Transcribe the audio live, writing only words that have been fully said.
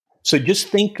So just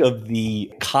think of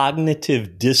the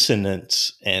cognitive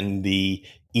dissonance and the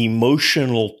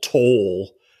emotional toll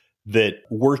that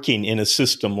working in a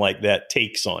system like that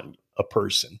takes on a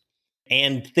person.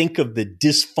 And think of the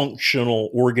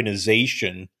dysfunctional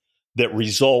organization that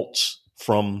results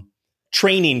from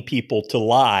training people to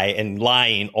lie and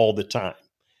lying all the time.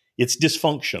 It's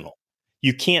dysfunctional.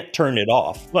 You can't turn it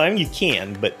off. Well, I mean, you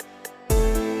can, but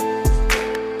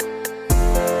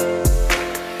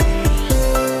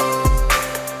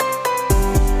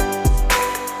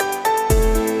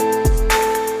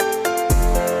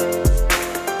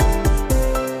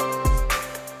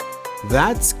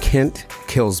that's Kent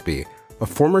Clizbe, a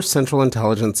former Central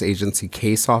Intelligence Agency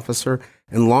case officer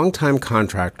and longtime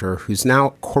contractor who's now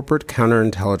corporate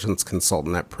counterintelligence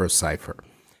consultant at ProCipher,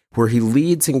 where he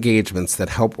leads engagements that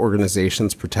help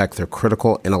organizations protect their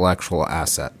critical intellectual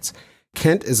assets.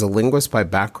 Kent is a linguist by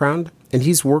background, and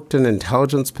he's worked in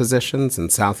intelligence positions in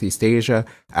Southeast Asia,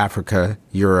 Africa,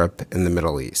 Europe, and the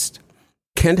Middle East.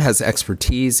 Kent has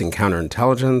expertise in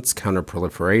counterintelligence,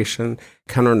 counterproliferation,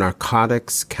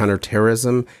 counternarcotics,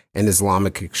 counterterrorism, and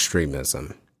Islamic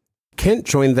extremism. Kent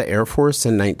joined the Air Force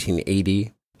in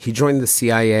 1980. He joined the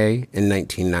CIA in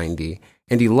 1990,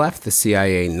 and he left the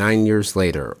CIA 9 years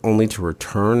later, only to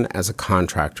return as a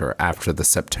contractor after the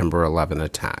September 11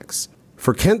 attacks.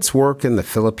 For Kent's work in the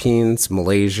Philippines,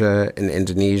 Malaysia, and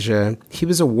Indonesia, he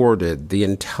was awarded the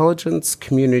Intelligence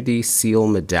Community SEAL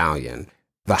Medallion,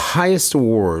 the highest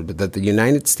award that the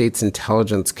United States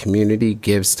intelligence community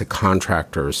gives to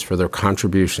contractors for their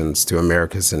contributions to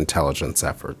America's intelligence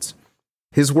efforts.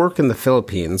 His work in the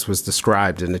Philippines was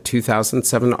described in a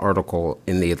 2007 article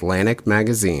in the Atlantic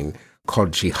magazine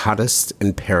called Jihadists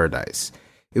in Paradise.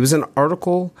 It was an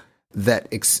article that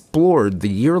explored the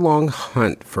year-long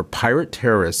hunt for pirate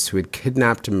terrorists who had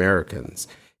kidnapped Americans.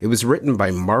 It was written by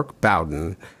Mark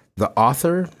Bowden, the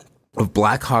author of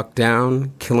Black Hawk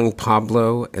Down, Killing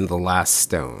Pablo, and The Last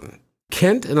Stone.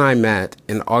 Kent and I met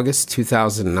in August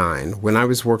 2009 when I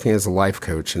was working as a life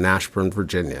coach in Ashburn,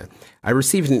 Virginia. I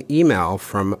received an email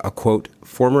from a, quote,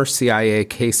 former CIA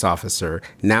case officer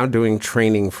now doing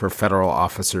training for federal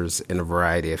officers in a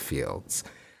variety of fields.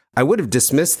 I would have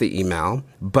dismissed the email,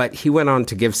 but he went on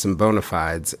to give some bona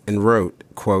fides and wrote,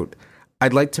 quote,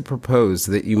 I'd like to propose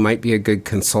that you might be a good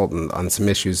consultant on some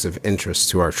issues of interest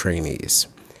to our trainees.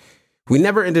 We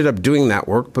never ended up doing that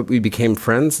work, but we became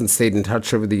friends and stayed in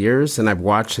touch over the years, and I've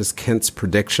watched as Kent's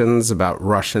predictions about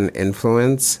Russian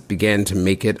influence began to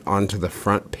make it onto the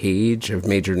front page of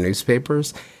major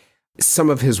newspapers. Some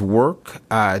of his work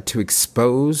to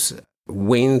expose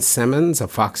Wayne Simmons, a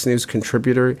Fox News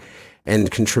contributor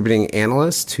and contributing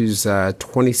analyst whose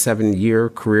 27-year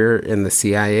career in the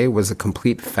CIA was a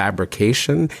complete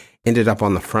fabrication, ended up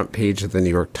on the front page of the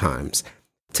New York Times.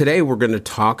 Today, we're going to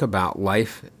talk about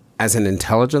life as an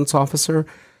intelligence officer,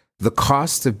 the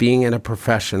cost of being in a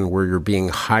profession where you're being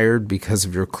hired because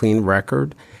of your clean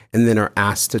record and then are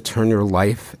asked to turn your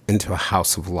life into a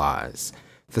house of lies,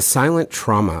 the silent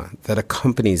trauma that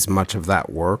accompanies much of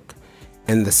that work,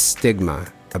 and the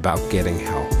stigma about getting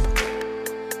help.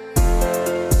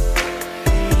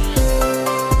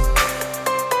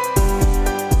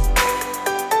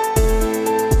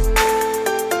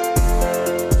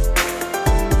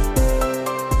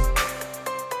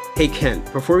 Hey,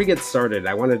 Kent, before we get started,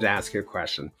 I wanted to ask you a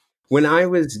question. When I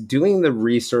was doing the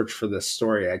research for this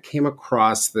story, I came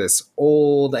across this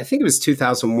old, I think it was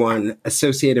 2001,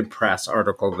 Associated Press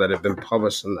article that had been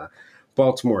published in the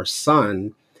Baltimore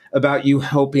Sun about you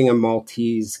helping a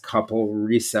Maltese couple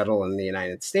resettle in the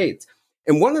United States.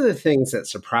 And one of the things that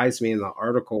surprised me in the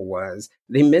article was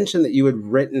they mentioned that you had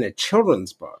written a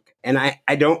children's book. And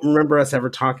I don't remember us ever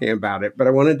talking about it, but I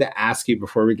wanted to ask you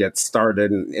before we get started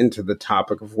and into the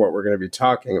topic of what we're going to be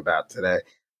talking about today.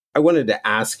 I wanted to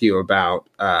ask you about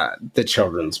the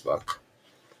children's book.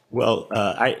 Well,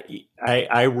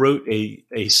 I wrote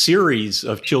a series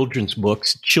of children's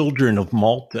books, Children of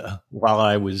Malta, while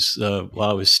I was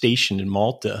stationed in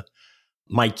Malta.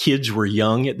 My kids were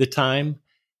young at the time,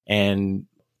 and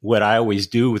what I always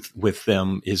do with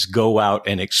them is go out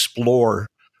and explore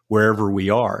wherever we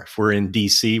are. If we're in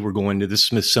DC, we're going to the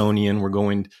Smithsonian,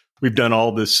 we've done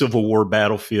all the Civil War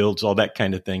battlefields, all that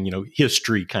kind of thing,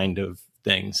 history kind of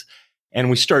things. And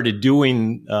we started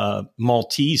doing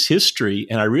Maltese history,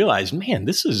 and I realized, man,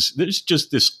 there's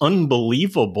just this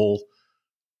unbelievable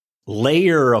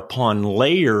layer upon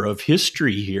layer of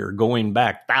history here, going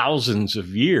back thousands of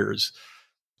years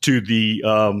to the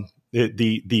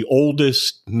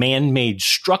oldest man-made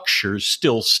structures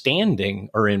still standing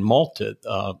are in Malta,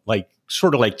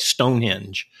 sort of like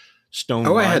Stonehenge.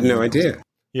 Oh, I had no idea.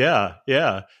 Yeah.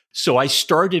 So I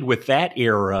started with that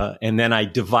era, and then I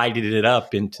divided it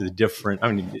up into the different.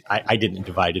 I mean, I didn't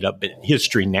divide it up, but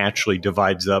history naturally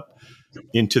divides up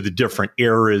into the different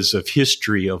eras of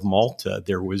history of Malta.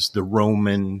 There was the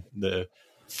Roman, the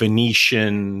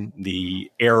Phoenician,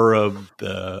 the Arab,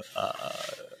 the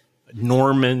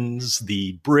Normans,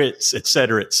 the Brits, et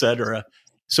cetera, et cetera.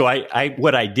 So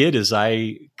what I did is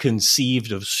I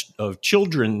conceived of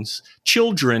children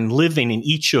living in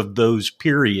each of those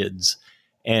periods,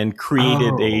 and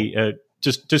created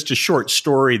just a short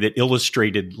story that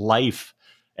illustrated life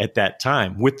at that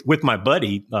time with my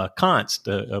buddy Konst,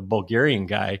 a Bulgarian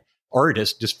guy,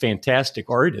 artist, just fantastic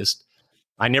artist.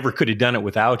 I never could have done it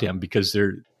without him, because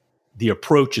the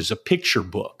approach is a picture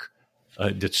book.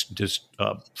 That's just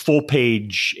full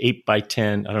page,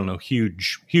 8x10. I don't know,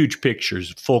 huge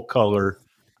pictures, full color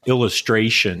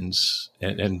illustrations,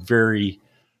 and very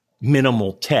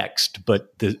minimal text,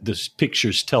 but the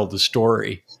pictures tell the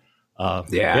story.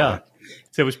 Yeah.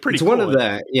 So it was pretty it's cool. One of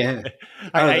the, yeah.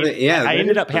 I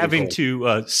ended up having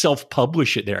cool. to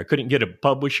self-publish it there. I couldn't get a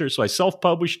publisher, so I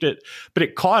self-published it, but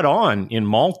it caught on in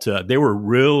Malta.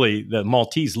 The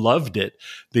Maltese loved it.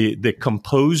 The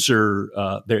composer,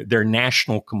 their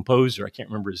national composer, I can't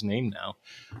remember his name now,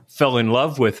 fell in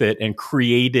love with it and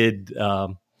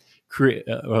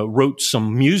wrote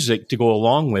some music to go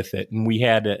along with it. And we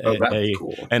had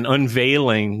cool. an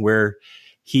unveiling where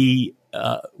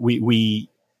we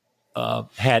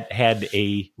had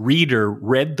a reader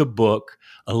read the book.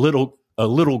 A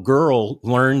little girl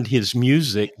learned his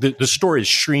music. The story is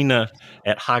Shrina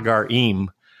at Hagar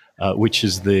Im, which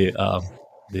is the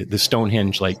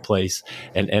Stonehenge-like place,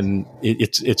 and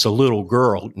it's a little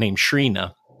girl named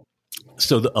Shrina.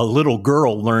 So a little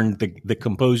girl learned the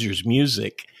composer's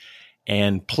music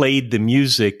and played the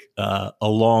music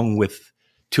along with,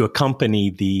 to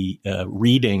accompany the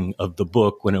reading of the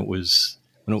book when it was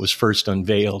first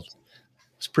unveiled.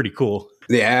 It's pretty cool.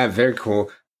 Yeah, very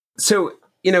cool. So,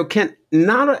 Kent,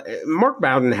 Mark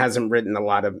Bowden hasn't written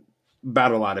about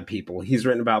a lot of people. He's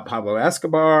written about Pablo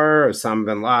Escobar, Osama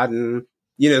bin Laden,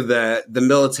 the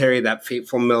military, that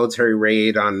fateful military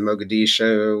raid on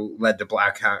Mogadishu led to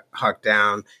Black Hawk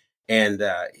Down. And,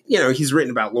 he's written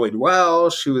about Lloyd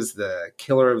Welsh, who was the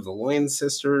killer of the Loyne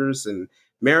sisters, and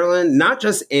Maryland, not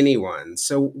just anyone.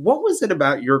 So what was it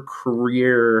about your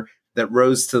career that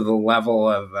rose to the level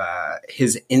of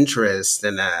his interest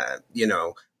in a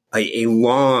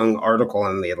long article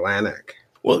in the Atlantic?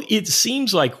 Well, it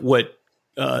seems like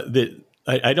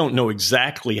I don't know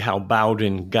exactly how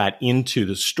Bowden got into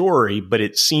the story, but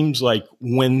it seems like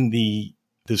when the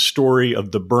story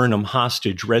of the Burnham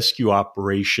hostage rescue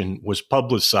operation was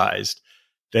publicized,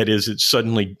 that is, it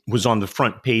suddenly was on the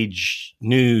front page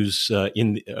news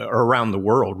around the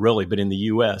world, really, but in the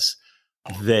U.S.,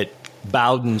 that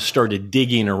Bowden started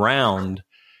digging around,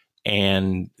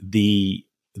 and the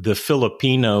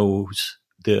Filipinos,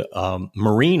 the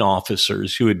Marine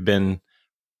officers who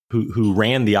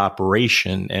ran the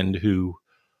operation and who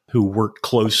worked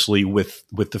closely with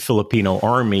the Filipino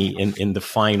army in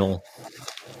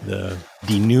the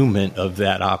denouement of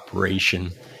that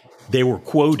operation, they were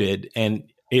quoted, and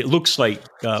it looks like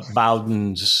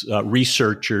Bowden's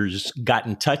researchers got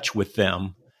in touch with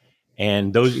them.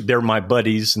 And they're my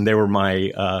buddies, and they were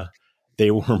my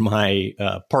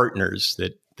partners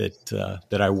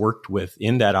that I worked with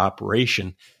in that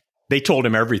operation. They told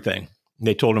him everything.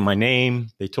 They told him my name.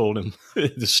 They told him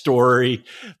the story.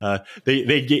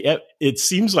 It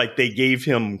seems like they gave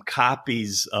him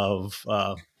copies of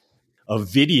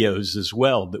videos as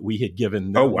well that we had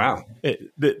given them. Oh wow!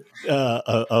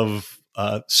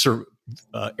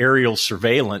 Aerial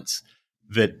surveillance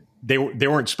that. They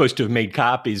weren't supposed to have made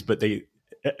copies, but they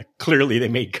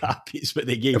made copies. But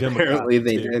they gave him a copy. Apparently,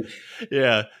 they did.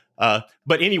 Yeah.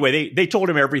 But anyway, they told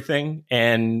him everything,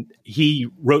 and he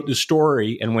wrote the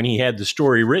story. And when he had the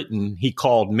story written, he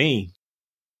called me.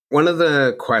 One of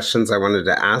the questions I wanted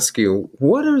to ask you: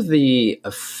 what are the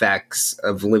effects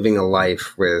of living a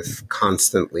life where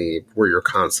you're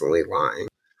constantly lying?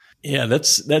 Yeah,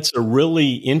 that's a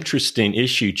really interesting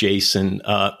issue, Jason,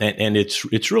 and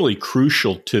it's really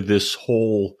crucial to this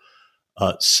whole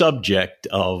subject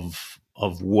of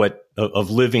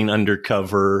living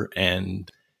undercover and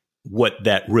what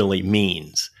that really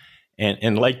means.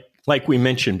 And like we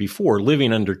mentioned before,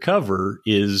 living undercover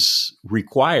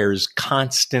requires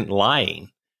constant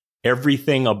lying.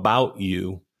 Everything about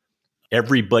you,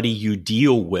 everybody you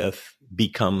deal with,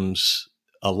 becomes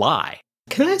a lie.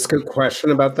 Can I ask a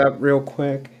question about that real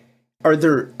quick? Are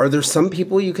there some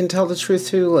people you can tell the truth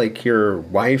to, like your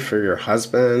wife or your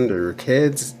husband or your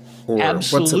kids? Or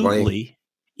Absolutely. What's it like?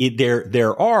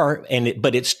 There are,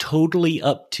 but it's totally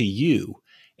up to you,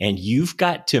 and you've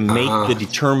got to make the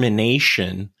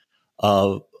determination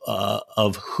of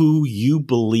who you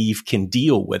believe can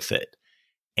deal with it.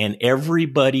 And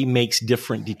everybody makes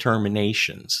different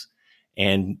determinations.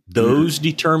 And those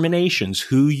determinations,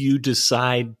 who you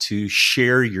decide to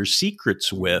share your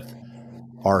secrets with,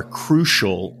 are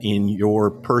crucial in your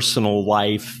personal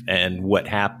life and what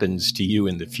happens to you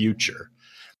in the future.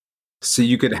 So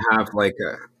you could have like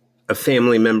a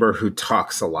family member who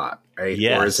talks a lot, right?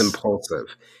 Or is Yes.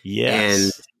 impulsive. Yes.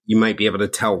 And you might be able to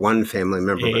tell one family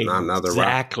member, but not another.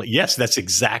 Exactly. Yes, that's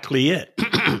exactly it.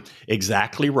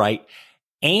 Exactly right.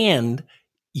 And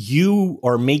you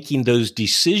are making those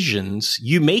decisions.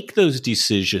 You make those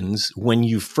decisions when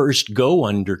you first go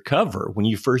undercover, when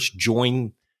you first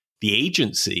join the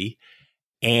agency,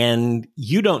 and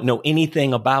you don't know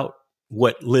anything about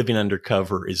what living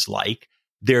undercover is like.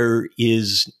 There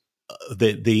is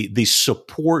the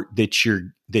support that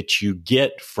you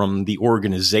get from the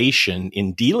organization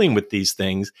in dealing with these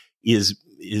things is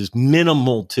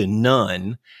minimal to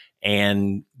none,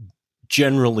 and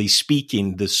generally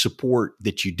speaking, the support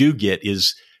that you do get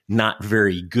is not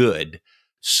very good.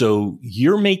 So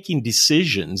you're making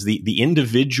decisions. The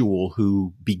individual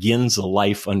who begins a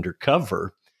life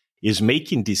undercover is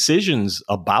making decisions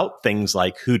about things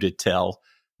like who to tell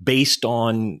based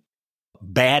on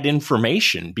bad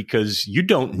information, because you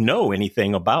don't know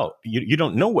anything about, you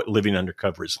don't know what living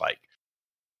undercover is like.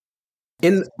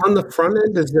 And on the front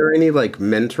end, is there any like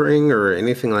mentoring or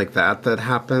anything like that that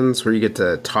happens where you get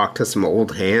to talk to some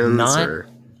old hands? Not or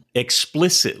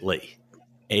explicitly.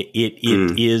 It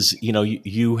is,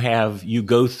 you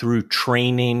go through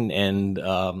training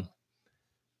and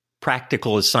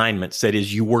practical assignments. That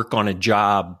is, you work on a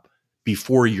job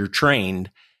before you're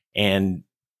trained, and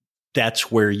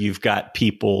that's where you've got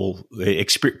people who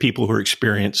are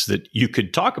experienced that you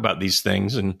could talk about these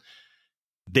things and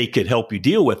they could help you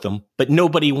deal with them. But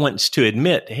nobody wants to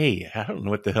admit, hey, I don't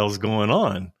know what the hell's going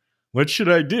on. What should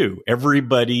I do?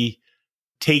 Everybody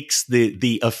takes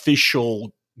the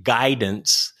official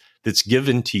guidance that's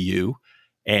given to you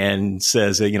and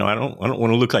says, I don't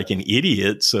want to look like an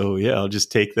idiot. So yeah, I'll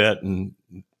just take that and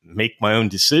make my own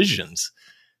decisions.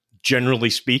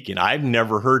 Generally speaking, I've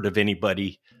never heard of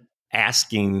anybody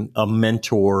asking a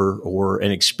mentor or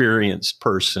an experienced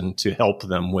person to help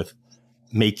them with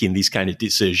making these kind of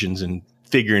decisions and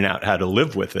figuring out how to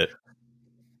live with it.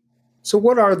 So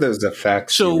what are those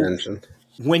effects you mentioned?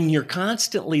 When you're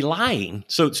constantly lying,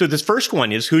 so this first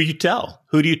one is who you tell.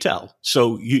 Who do you tell?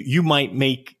 So you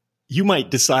might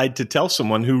decide to tell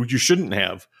someone who you shouldn't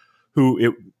have, who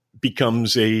it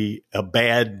becomes a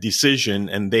bad decision,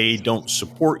 and they don't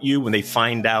support you. When they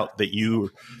find out that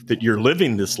you're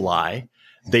living this lie,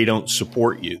 they don't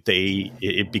support you.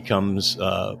 It becomes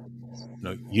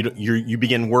you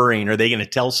begin worrying. Are they going to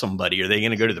tell somebody? Are they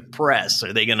going to go to the press?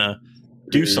 Are they going to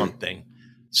do something?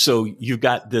 So you've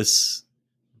got this.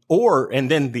 And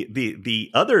then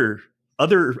the other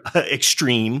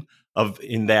extreme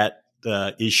in that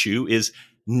issue is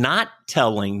not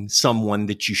telling someone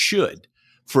that you should.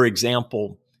 For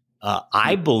example,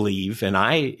 I believe, and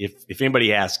if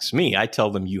anybody asks me, I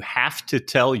tell them you have to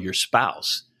tell your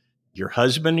spouse, your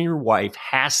husband or your wife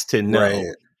has to know.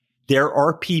 Right. There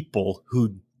are people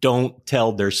who don't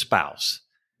tell their spouse,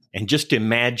 and just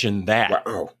imagine that.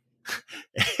 Wow.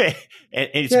 And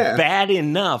it's bad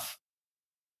enough.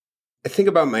 I think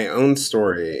about my own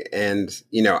story, and,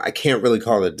 I can't really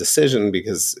call it a decision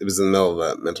because it was in the middle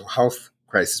of a mental health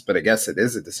crisis, but I guess it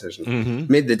is a decision.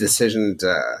 Mm-hmm. Made the decision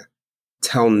to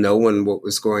tell no one what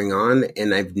was going on,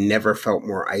 and I've never felt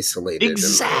more isolated.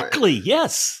 Exactly.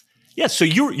 Yes. Yes. So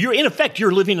you're in effect,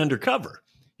 you're living undercover.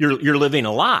 You're living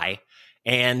a lie,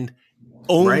 and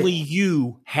only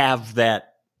you have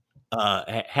that,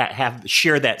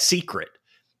 share that secret.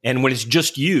 And when it's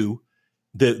just you,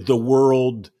 the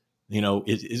world,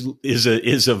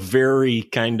 is a very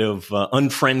kind of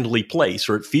unfriendly place,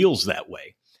 or it feels that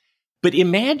way. But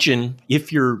imagine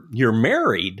if you're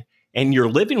married and you're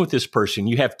living with this person,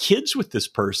 you have kids with this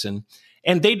person,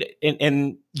 and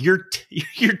you're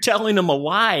telling them a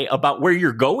lie about where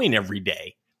you're going every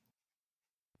day.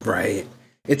 Right.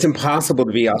 It's impossible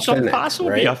to be authentic. It's impossible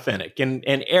to be authentic,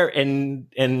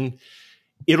 and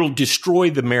it'll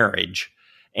destroy the marriage.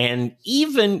 And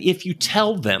even if you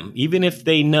tell them, even if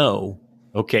they know,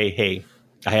 okay, hey,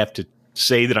 I have to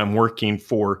say that I'm working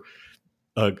for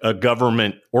a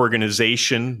government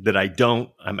organization that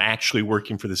I'm actually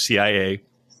working for the CIA,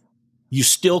 you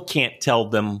still can't tell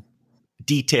them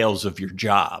details of your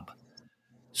job.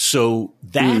 So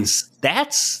that's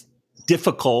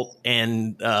difficult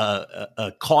and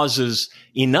causes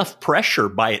enough pressure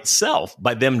by itself,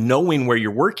 by them knowing where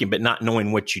you're working, but not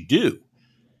knowing what you do.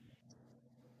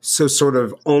 So sort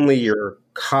of only your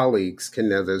colleagues can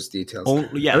know those details.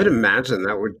 I would imagine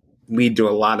that would lead to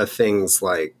a lot of things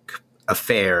like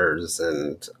affairs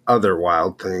and other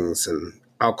wild things and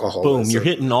alcoholism. Boom, you're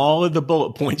hitting all of the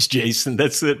bullet points, Jason.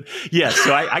 That's it. Yeah,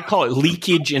 so I call it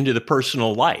leakage into the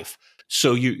personal life.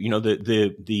 So you know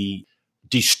the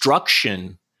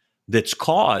destruction that's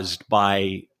caused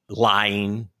by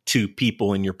lying to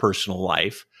people in your personal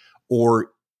life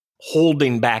or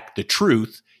holding back the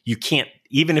truth. You can't,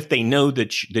 even if they know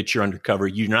that you're undercover,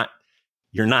 you're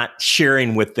not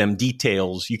sharing with them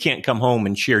details. You can't come home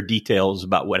and share details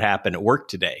about what happened at work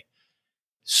today.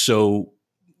 So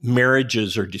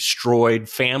marriages are destroyed,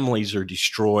 families are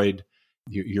destroyed,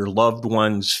 your loved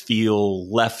ones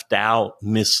feel left out,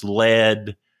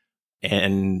 misled,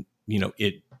 and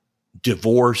it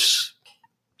divorce,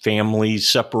 families,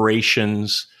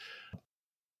 separations.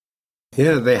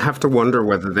 Yeah, they have to wonder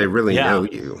whether they really know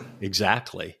you.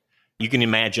 Exactly. You can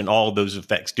imagine all those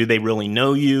effects. Do they really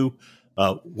know you?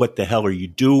 What the hell are you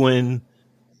doing?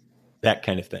 That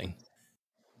kind of thing.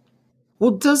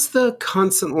 Well, does the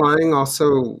constant lying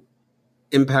also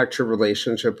impact your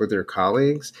relationship with your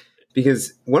colleagues?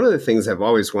 Because one of the things I've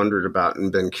always wondered about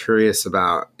and been curious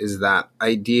about is that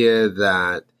idea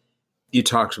that you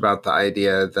talked about, the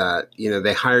idea that,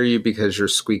 they hire you because you're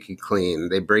squeaky clean.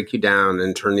 They break you down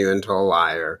and turn you into a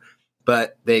liar,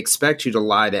 but they expect you to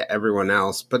lie to everyone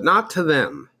else, but not to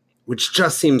them, which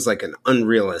just seems like an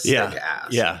unrealistic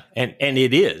ask. Yeah. And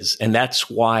it is. And that's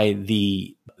why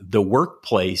the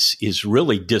workplace is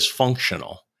really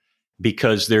dysfunctional,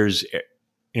 because there's,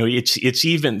 it's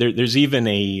even there's even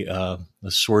a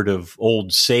sort of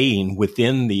old saying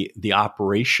within the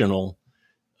operational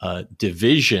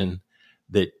division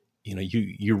that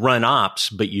you run ops,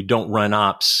 but you don't run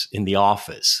ops in the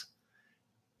office.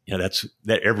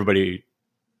 That everybody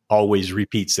always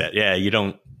repeats that. Yeah, you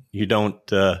don't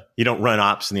run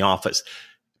ops in the office,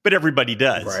 but everybody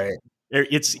does. Right.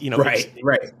 It's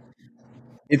right.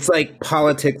 It's like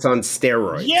politics on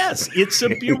steroids. Yes, it's a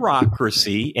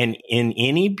bureaucracy, and in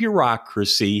any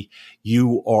bureaucracy,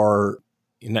 you are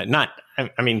not.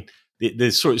 I mean,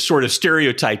 the sort of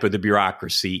stereotype of the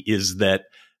bureaucracy is that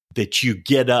you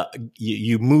get up,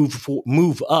 you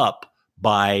move up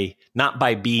by not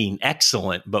by being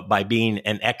excellent, but by being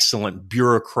an excellent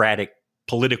bureaucratic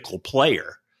political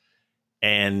player,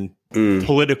 and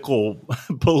political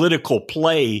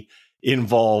play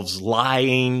involves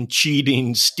lying,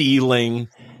 cheating, stealing,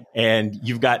 and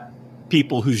you've got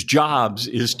people whose jobs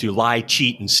is to lie,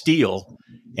 cheat, and steal.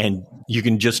 And you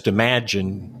can just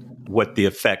imagine what the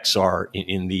effects are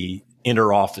in the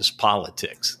inter-office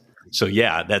politics. So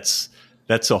yeah, that's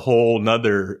a whole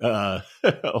nother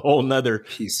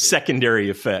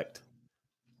secondary effect.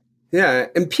 Yeah,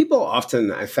 and people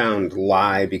often, I found,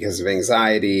 lie because of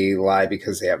anxiety, lie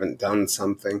because they haven't done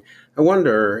something. I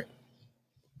wonder,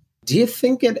 do you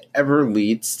think it ever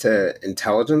leads to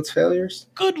intelligence failures?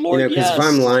 Good Lord, because yes. if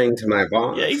I'm lying to my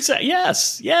boss, yeah, exactly.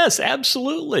 Yes,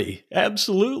 absolutely.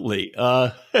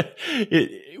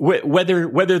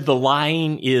 Whether the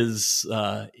lying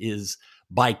is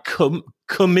by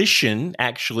commission,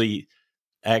 actually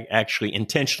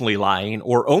intentionally lying,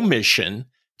 or omission,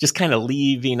 just kind of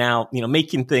leaving out,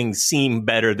 making things seem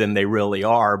better than they really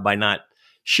are by not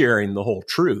sharing the whole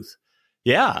truth.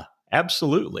 Yeah,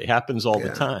 absolutely. Happens all the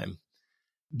time.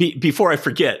 Before I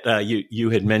forget, you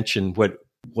had mentioned what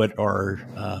are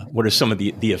some of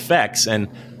the effects, and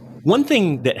one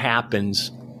thing that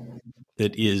happens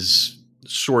that is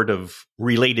sort of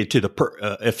related to the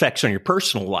effects on your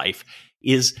personal life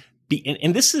is,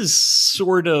 and this is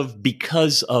sort of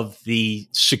because of the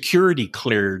security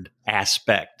cleared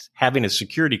aspect, having a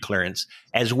security clearance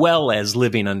as well as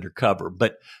living undercover.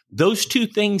 But those two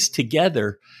things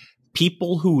together,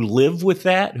 people who live with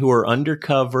that, who are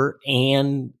undercover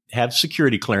and have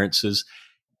security clearances,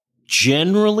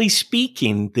 generally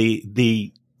speaking,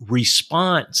 the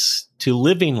response to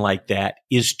living like that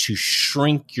is to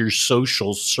shrink your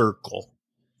social circle.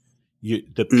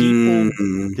 The people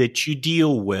that you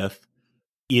deal with,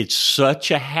 it's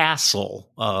such a hassle,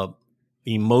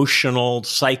 emotional,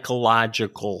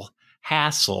 psychological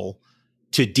hassle,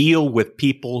 to deal with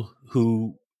people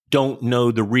who don't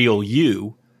know the real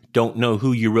you, don't know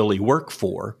who you really work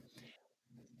for.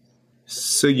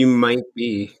 So you might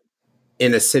be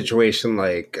in a situation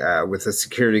like with a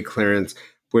security clearance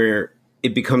where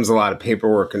it becomes a lot of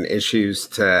paperwork and issues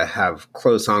to have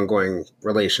close ongoing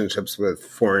relationships with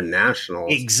foreign nationals.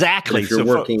 But Exactly. if you're So,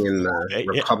 working in the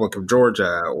Republic of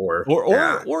Georgia or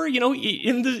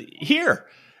in the here,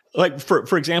 like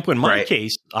for example, in my right.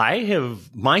 case, I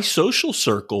have my social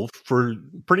circle for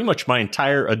pretty much my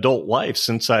entire adult life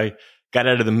since I got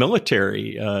out of the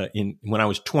military in when I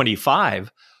was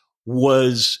 25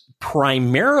 was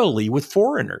primarily with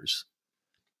foreigners.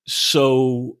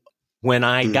 So when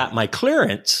I got my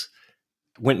clearance,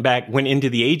 went into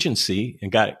the agency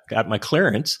and got my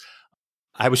clearance,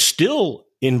 I was still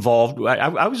involved.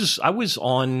 I was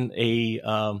on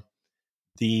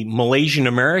the Malaysian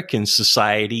American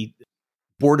Society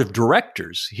board of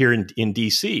directors here in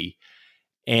DC.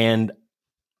 And,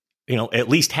 at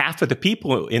least half of the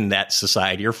people in that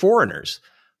society are foreigners,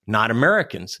 not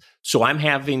Americans. So I'm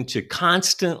having to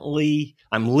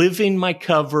I'm living my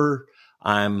cover.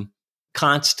 I'm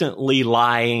constantly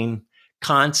lying,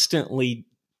 constantly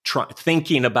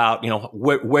thinking about,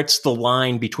 what's the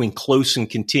line between close and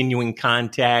continuing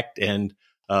contact and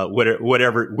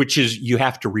whatever, which is you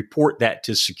have to report that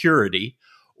to security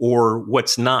or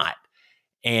what's not.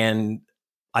 And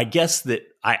I guess that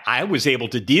I was able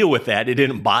to deal with that. It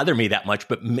didn't bother me that much.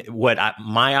 But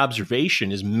my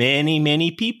observation is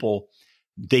many people,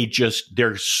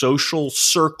 their social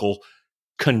circle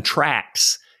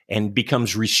contracts and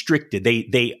becomes restricted.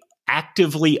 They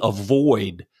actively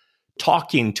avoid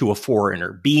talking to a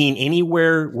foreigner, being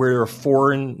anywhere where a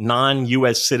foreign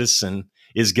non-U.S. citizen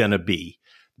is going to be.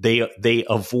 They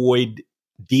avoid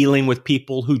dealing with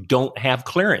people who don't have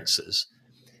clearances.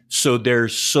 So their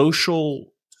social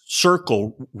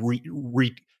circle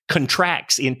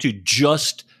contracts into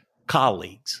just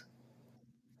colleagues.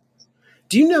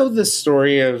 Do you know the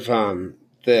story of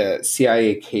the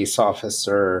CIA case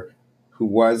officer who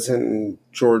was in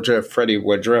Georgia, Freddie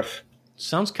Woodruff?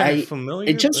 Sounds kind of familiar.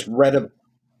 I just read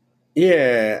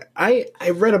I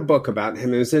read a book about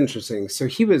him. It was interesting. So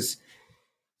he was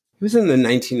in the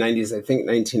 1990s, I think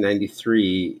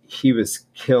 1993. He was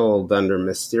killed under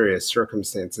mysterious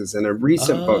circumstances, and a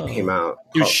recent book came out.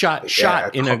 He was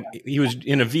he was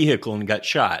in a vehicle and got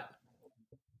shot.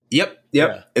 Yep.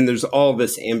 Yeah. And there's all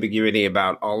this ambiguity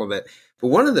about all of it. But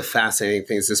one of the fascinating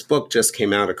things, this book just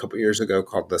came out a couple years ago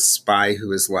called The Spy Who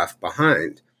Was Left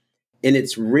Behind. And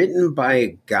it's written by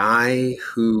a guy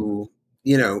who,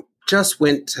 just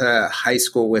went to high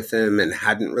school with him and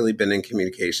hadn't really been in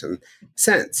communication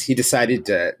since. He decided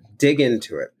to dig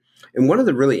into it. And one of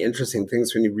the really interesting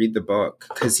things when you read the book,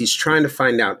 because he's trying to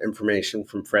find out information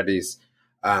from Freddie's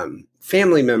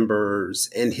family members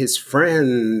and his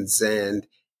friends, and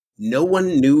no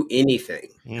one knew anything.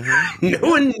 Mm-hmm. No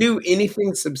one knew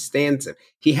anything substantive.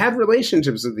 He had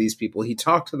relationships with these people. He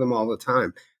talked to them all the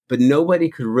time, but nobody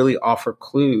could really offer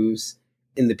clues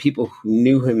in the people who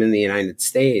knew him in the United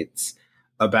States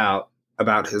about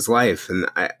his life. And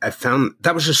I found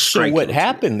that was just striking. So what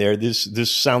happened there,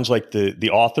 this sounds like the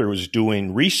author was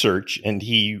doing research and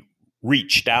he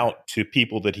reached out to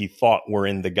people that he thought were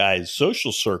in the guy's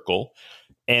social circle.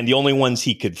 And the only ones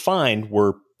he could find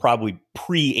were probably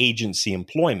pre-agency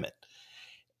employment.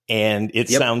 And it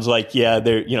sounds like,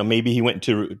 maybe he went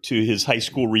to his high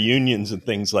school reunions and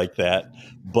things like that.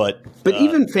 But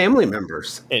even family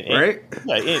members, right?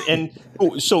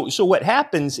 So what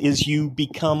happens is you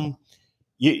become,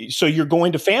 so you're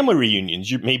going to family reunions.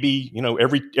 You maybe,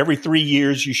 every 3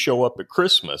 years you show up at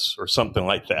Christmas or something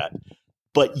like that.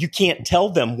 But you can't tell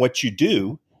them what you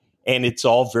do. And it's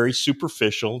all very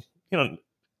superficial.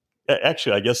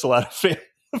 Actually, I guess a lot of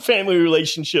family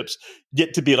relationships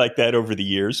get to be like that over the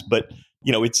years, but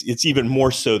it's even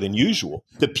more so than usual.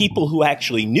 The people who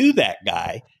actually knew that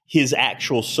guy, his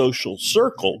actual social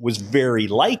circle was very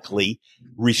likely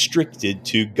restricted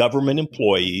to government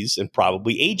employees and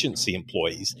probably agency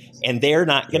employees, and they're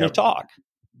not going to talk.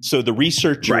 So the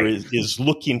researcher is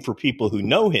looking for people who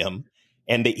know him,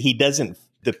 and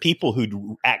the people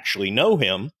who actually know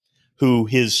him, who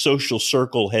his social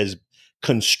circle has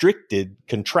contracted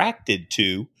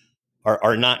to,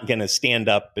 are not going to stand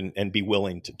up and be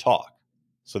willing to talk.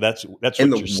 So that's what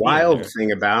and you're the seeing wild there.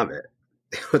 thing about it.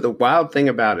 The wild thing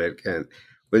about it, Ken,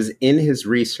 was in his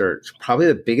research, probably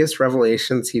the biggest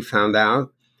revelations he found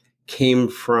out came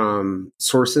from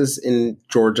sources in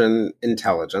Georgian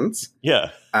intelligence.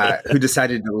 Who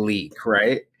decided to leak,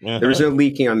 right? Uh-huh. There was no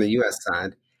leaking on the U.S.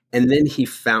 side. And then he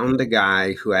found a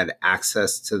guy who had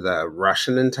access to the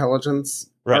Russian intelligence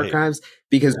archives,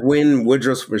 because when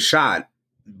Woodruff was shot,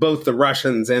 both the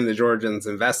Russians and the Georgians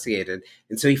investigated.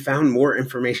 And so he found more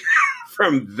information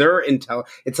from their intel.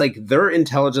 It's like their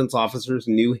intelligence officers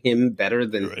knew him better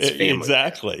than his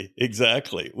family.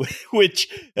 Exactly. Which,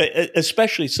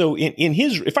 especially so in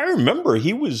his, if I remember,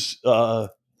 he was,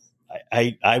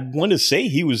 I want to say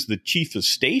he was the chief of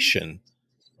station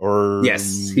or,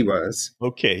 Yes, he was.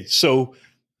 okay. So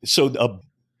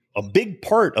a big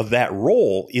part of that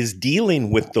role is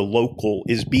dealing with the local,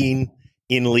 is being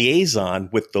in liaison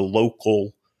with the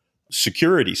local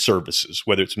security services,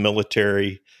 whether it's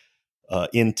military,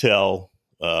 intel,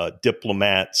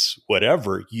 diplomats,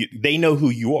 whatever. They know who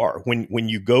you are when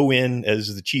you go in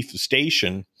as the chief of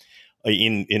station.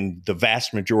 In the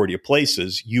vast majority of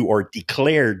places, you are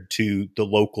declared to the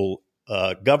local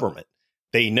government.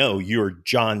 They know you're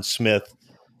John Smith,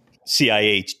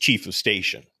 CIA chief of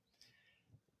station.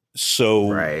 So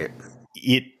Right.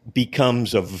 it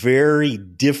becomes a very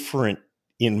different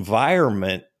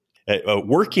environment, a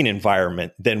working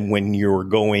environment, than when you're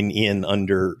going in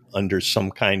under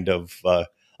some kind of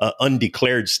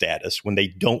undeclared status, when they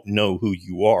don't know who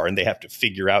you are and they have to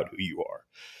figure out who you are.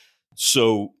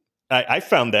 So I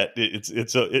found that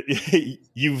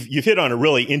you've hit on a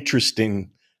really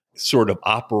interesting sort of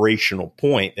operational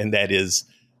point, and that is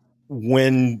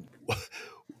when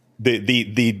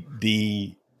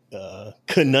the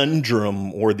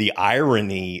conundrum or the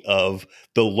irony of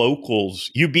the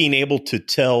locals, you being able to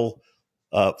tell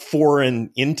foreign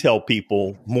intel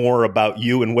people more about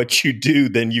you and what you do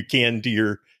than you can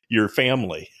to your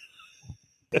family.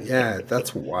 Yeah,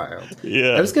 that's wild. I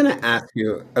Yeah. was going to ask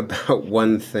you about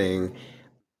one thing.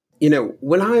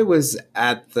 When I was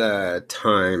at the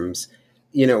Times,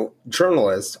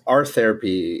 journalists, our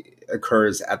therapy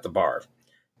occurs at the bar.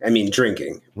 I mean,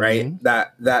 drinking, right?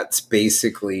 Mm-hmm. That's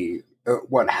basically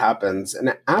what happens.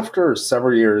 And after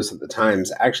several years at the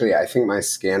Times, actually, I think my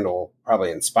scandal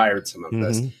probably inspired some of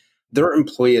this. Mm-hmm. Their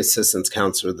employee assistance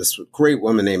counselor, this great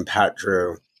woman named Pat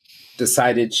Drew,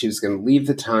 decided she was going to leave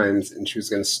the Times and she was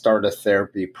going to start a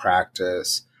therapy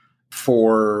practice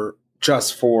for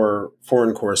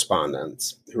foreign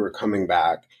correspondents who were coming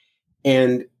back.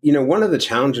 And, one of the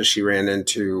challenges she ran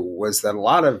into was that a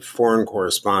lot of foreign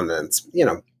correspondents,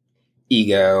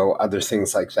 ego, other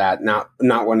things like that, not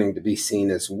wanting to be seen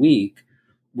as weak,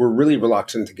 were really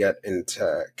reluctant to get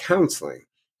into counseling.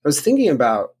 I was thinking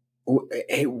about,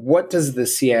 hey, what does the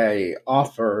CIA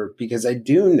offer? Because I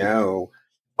do know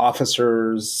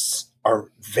officers are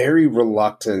very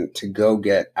reluctant to go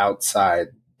get outside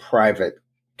private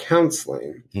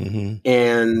counseling. Mm-hmm.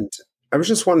 And I was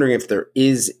just wondering if there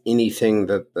is anything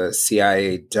that the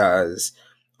CIA does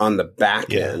on the back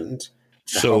Yeah. end.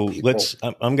 So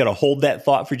I'm going to hold that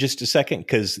thought for just a second,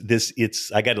 because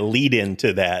I got to lead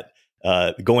into that,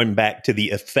 going back to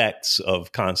the effects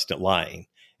of constant lying.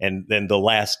 And then the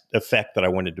last effect that I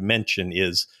wanted to mention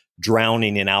is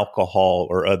drowning in alcohol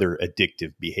or other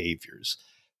addictive behaviors.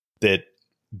 That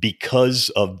because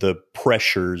of the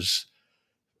pressures,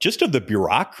 just of the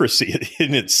bureaucracy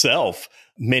in itself,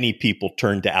 many people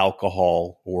turn to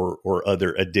alcohol or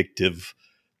other addictive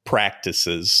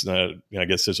practices. I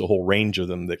guess there's a whole range of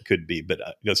them that could be, but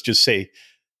let's just say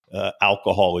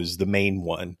alcohol is the main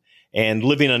one, and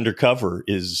living undercover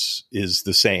is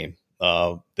the same.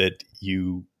 That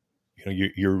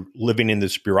you're living in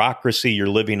this bureaucracy, you're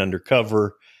living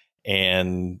undercover,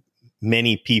 and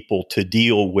many people, to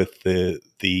deal with the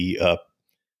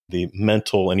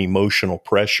mental and emotional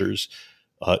pressures,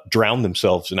 drown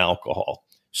themselves in alcohol.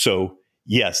 So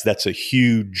yes, that's a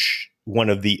huge one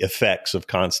of the effects of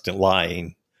constant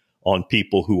lying on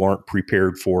people who aren't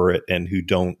prepared for it and who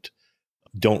don't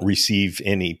receive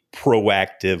any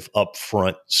proactive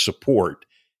upfront support,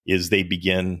 is they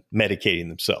begin medicating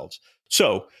themselves.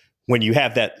 So when you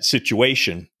have that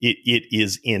situation, it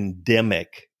is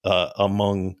endemic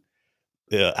among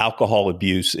alcohol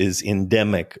abuse is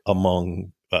endemic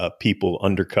among people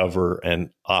undercover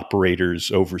and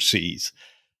operators overseas.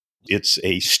 It's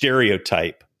a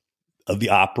stereotype of the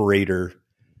operator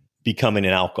becoming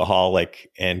an alcoholic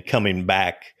and coming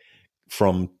back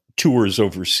from tours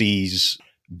overseas,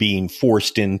 being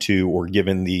forced into or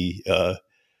given the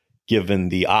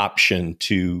option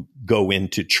to go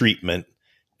into treatment,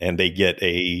 and they get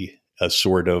a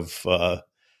sort of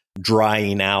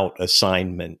drying out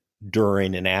assignment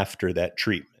during and after that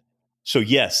treatment. So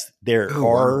yes, there Oh, wow.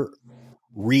 are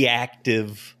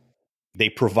they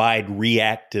provide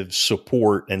reactive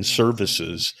support and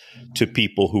services to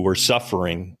people who are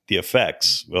suffering the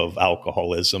effects of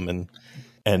alcoholism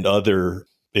and other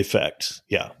effects.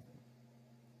 Yeah.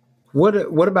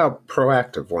 What about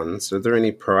proactive ones? Are there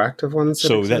any proactive ones that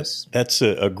So exist? that's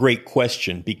a great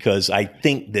question, because I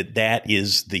think that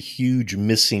is the huge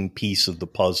missing piece of the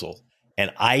puzzle.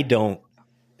 And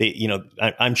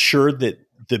I'm sure that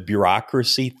the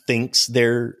bureaucracy thinks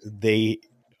they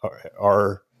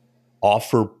are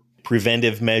offer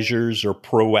preventive measures or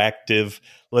proactive.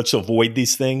 Let's avoid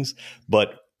these things.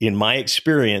 But in my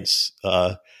experience,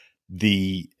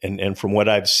 and from what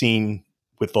I've seen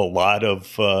with a lot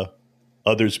of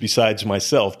others besides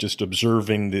myself, just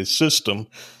observing the system,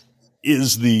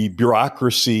 is the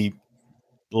bureaucracy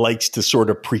likes to sort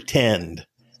of pretend,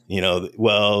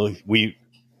 well, we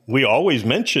always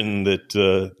mention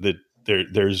that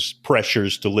there's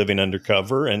pressures to living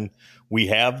undercover, and we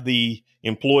have the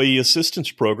employee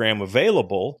assistance program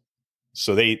available.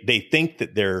 So they think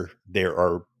that there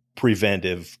are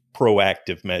preventive,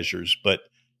 proactive measures, but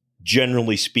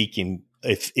generally speaking,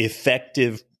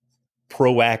 effective,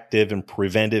 proactive, and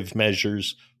preventive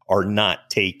measures are not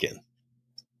taken.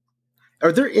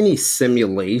 Are there any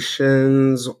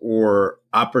simulations or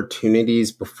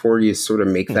opportunities before you sort of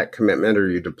make that commitment or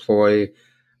you deploy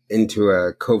into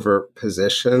a covert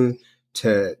position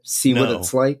to see what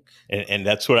it's like? And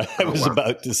that's what I was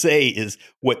about to say is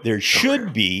what there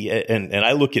should be. And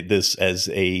I look at this as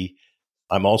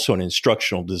I'm also an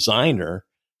instructional designer,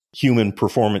 human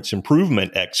performance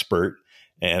improvement expert.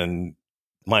 And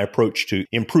my approach to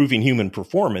improving human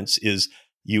performance is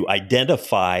you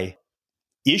identify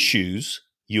issues,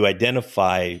 you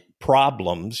identify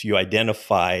problems, you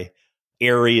identify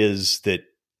areas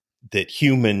that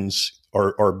humans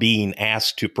are being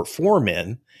asked to perform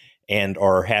in and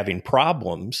are having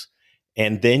problems,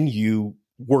 and then you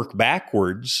work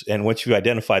backwards. And once you've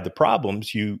identified the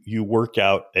problems, you work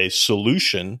out a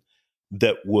solution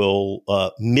that will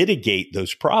mitigate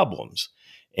those problems.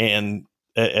 And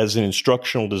as an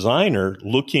instructional designer,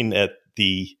 looking at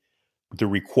the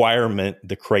requirement,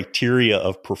 the criteria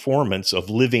of performance of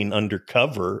living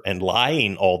undercover and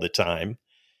lying all the time,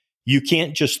 you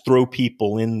can't just throw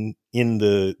people in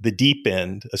the deep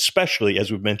end, especially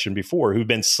as we've mentioned before, who've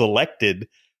been selected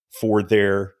for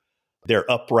their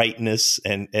uprightness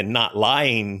and not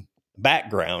lying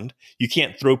background. You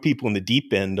can't throw people in the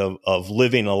deep end of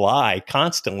living a lie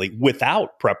constantly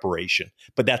without preparation,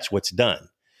 but that's what's done.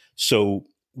 So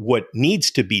what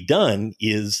needs to be done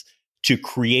is to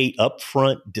create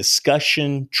upfront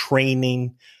discussion,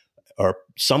 training, or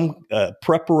some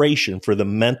preparation for the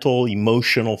mental,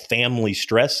 emotional, family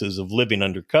stresses of living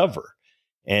undercover.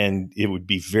 And it would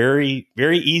be very,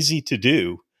 very easy to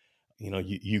do.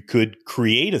 You could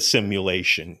create a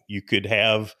simulation. You could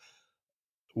have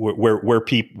where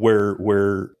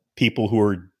people who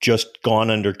are just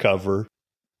gone undercover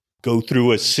go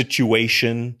through a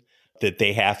situation that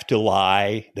they have to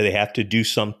lie, that they have to do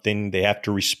something, they have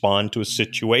to respond to a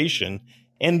situation,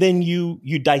 and then you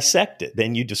dissect it,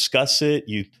 then you discuss it,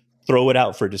 you throw it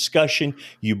out for discussion,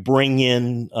 you bring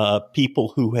in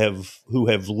people who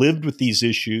have lived with these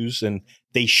issues, and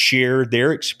they share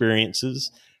their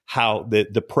experiences, how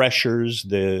the pressures,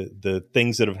 the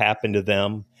things that have happened to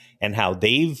them, and how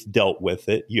they've dealt with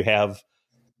it. You have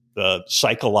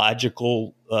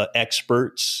psychological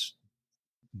experts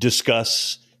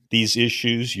discuss these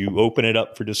issues. You open it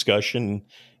up for discussion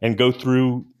and go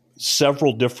through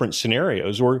several different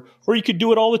scenarios, or you could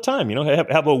do it all the time.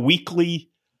 Have a weekly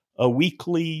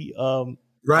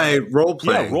right, role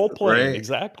playing. Yeah, role playing, right?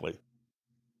 Exactly.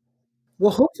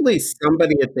 Well, hopefully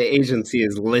somebody at the agency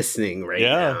is listening right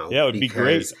now. Yeah, it would be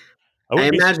great. I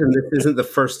imagine this isn't the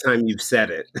first time you've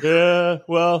said it. Yeah,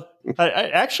 well, I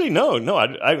actually no.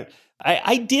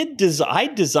 I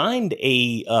designed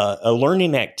a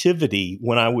learning activity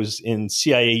when I was in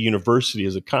CIA University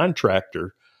as a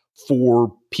contractor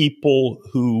for people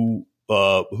who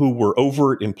were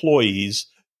overt employees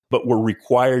but were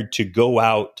required to go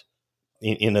out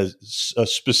in a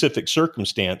specific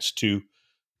circumstance to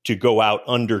go out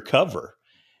undercover.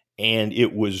 And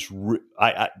it was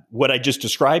what I just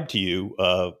described to you.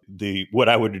 What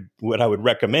I would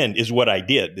recommend is what I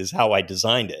did, is how I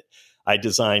designed it. I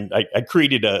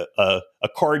created a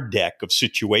card deck of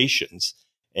situations,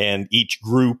 and each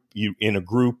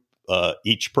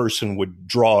person would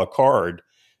draw a card,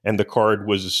 and the card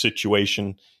was a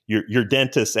situation. Your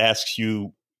dentist asks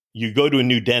you. You go to a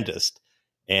new dentist,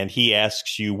 and he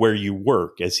asks you where you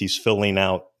work as he's filling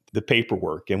out the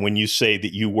paperwork. And when you say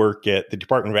that you work at the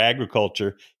Department of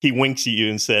Agriculture, he winks at you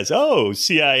and says, "Oh,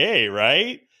 CIA,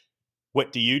 right?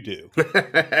 What do you do?"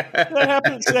 That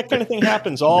happens. That kind of thing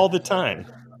happens all the time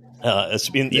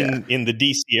in the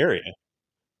DC area.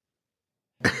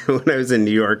 When I was in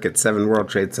New York at 7 World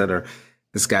Trade Center,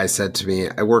 this guy said to me,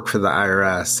 I work for the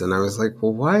IRS. And I was like,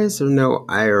 well, why is there no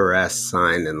IRS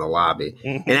sign in the lobby?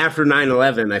 And after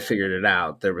 9/11, I figured it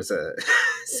out. There was a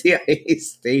CIA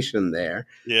station there.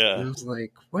 And Yeah. I was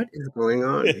like, what is going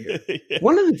on here? Yeah.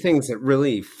 One of the things that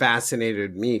really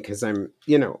fascinated me, because I'm,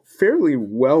 fairly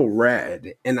well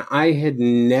read, and I had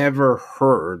never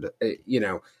heard,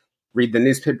 read the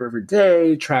newspaper every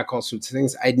day, track all sorts of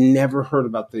things. I'd never heard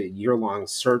about the year-long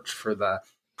search for the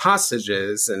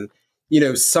hostages. And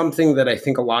something that I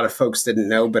think a lot of folks didn't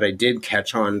know, but I did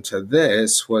catch on to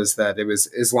this, was that it was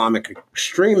Islamic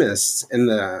extremists in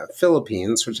the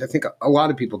Philippines, which I think a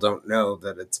lot of people don't know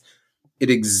that it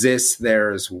exists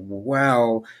there as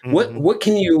well. Mm-hmm.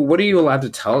 What are you allowed to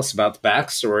tell us about the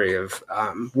backstory of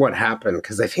what happened?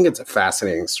 Because I think it's a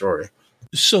fascinating story.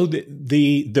 So the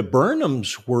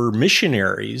Burnhams were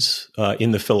missionaries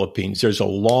in the Philippines. There's a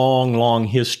long, long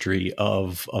history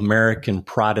of American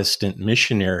Protestant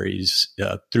missionaries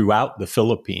throughout the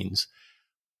Philippines.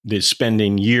 They're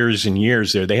spending years and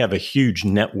years there. They have a huge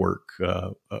network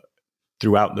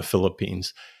throughout the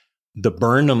Philippines. The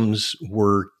Burnhams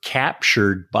were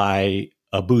captured by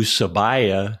Abu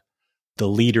Sabaya, the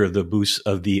leader of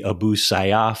the Abu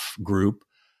Sayyaf group.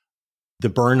 The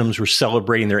Burnhams were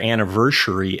celebrating their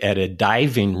anniversary at a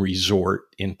diving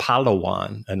resort in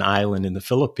Palawan, an island in the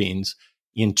Philippines,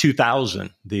 in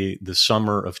 2000, the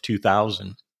summer of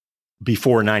 2000,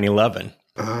 before 9/11.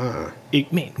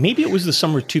 Maybe it was the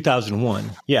summer of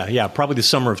 2001. Yeah, probably the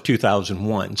summer of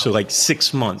 2001. So like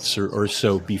 6 months or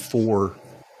so before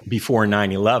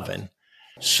 9/11.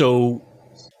 So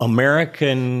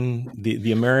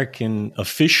the American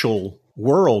official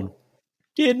world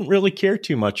didn't really care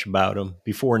too much about him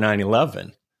before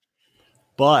 9/11.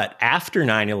 But after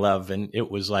 9/11,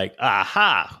 it was like,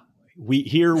 aha,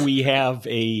 we have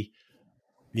the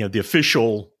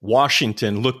official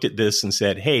Washington looked at this and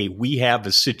said, hey, we have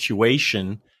a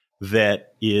situation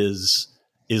that is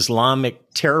Islamic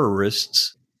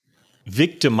terrorists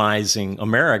victimizing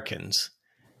Americans.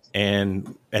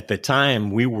 And at the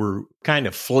time, we were kind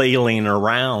of flailing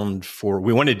around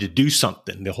we wanted to do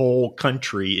something. The whole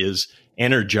country is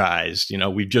energized.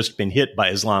 We've just been hit by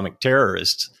Islamic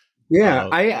terrorists. Yeah,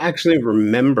 I actually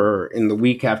remember in the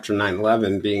week after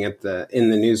 9/11 being in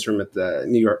the newsroom at the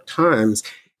New York Times.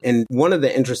 And one of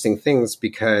the interesting things,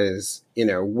 because,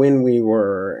 when we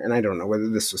were, and I don't know whether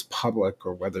this was public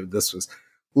or whether this was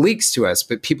leaks to us,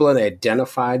 but people had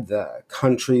identified the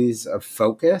countries of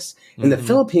focus, and the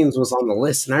Philippines was on the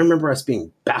list. And I remember us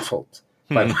being baffled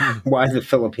by why the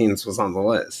Philippines was on the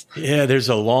list. Yeah, there's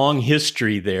a long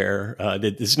history there.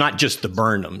 It's not just the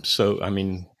Burnhams. So, I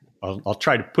mean, I'll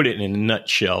try to put it in a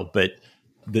nutshell, but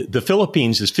the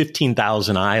Philippines is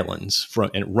 15,000 islands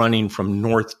running from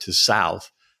north to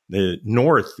south. The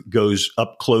north goes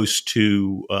up close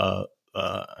to,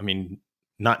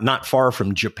 not far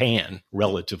from Japan,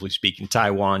 relatively speaking,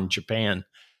 Taiwan, Japan.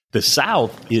 The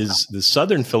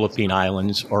southern Philippine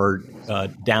Islands are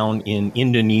down in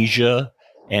Indonesia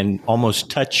and almost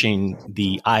touching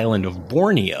the island of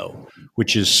Borneo,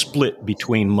 which is split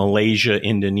between Malaysia,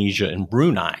 Indonesia, and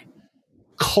Brunei.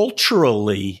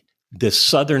 Culturally, the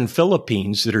southern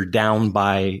Philippines that are down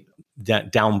by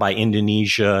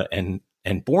Indonesia and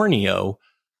Borneo,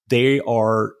 they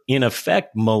are in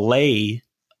effect Malay.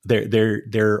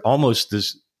 They're almost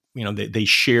this, they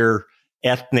share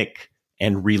ethnic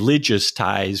and religious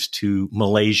ties to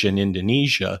Malaysia and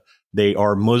Indonesia. They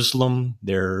are Muslim.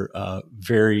 They're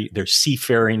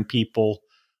seafaring people.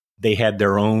 They had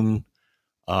their own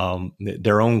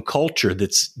culture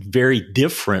that's very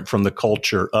different from the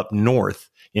culture up north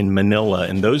in Manila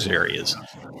and those areas.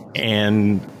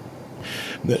 And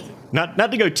not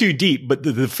to go too deep, but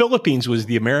the Philippines was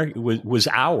the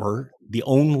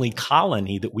only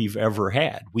colony that we've ever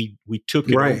had. We took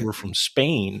it over from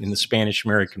Spain in the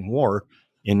Spanish-American War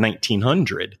in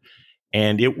 1900,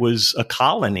 and it was a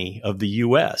colony of the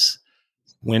U.S.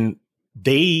 When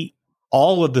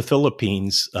all of the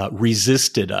Philippines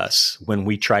resisted us when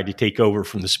we tried to take over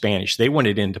from the Spanish. They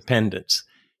wanted independence,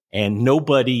 and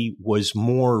nobody was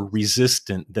more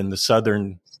resistant than the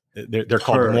southern. They're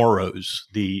called Moros,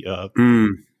 the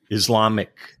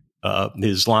Islamic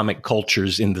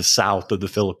cultures in the south of the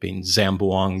Philippines.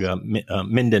 Zamboanga,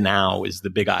 Mindanao is the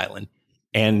big island,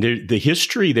 and the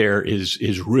history there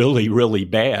is really, really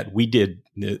bad. The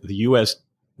U.S.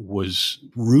 was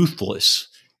ruthless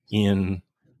in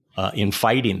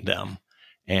fighting them,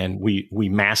 and we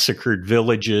massacred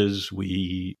villages.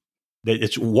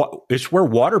 It's where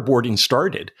waterboarding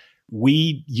started.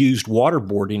 We used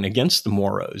waterboarding against the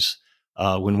Moros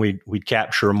when we'd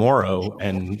capture a Moro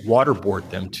and waterboard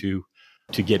them to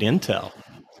get intel.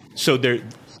 So they're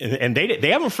and they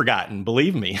haven't forgotten.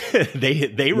 Believe me,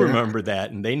 they remember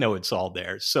that and they know it's all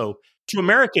there. So to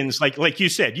Americans, like you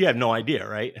said, you have no idea,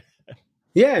 right?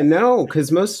 Yeah, no,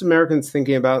 because most Americans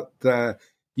thinking about the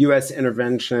U.S.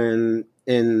 intervention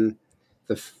in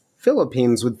the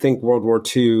Philippines would think World War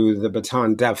II, the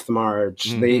Bataan Death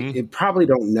March. They probably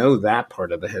don't know that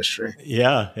part of the history.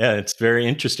 Yeah, it's very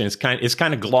interesting. It's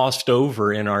kind of glossed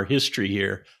over in our history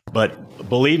here, but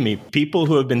believe me, people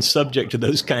who have been subject to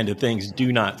those kind of things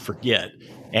do not forget,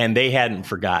 and they hadn't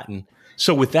forgotten.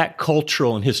 So with that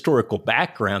cultural and historical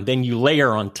background, then you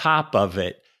layer on top of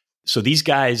it. So these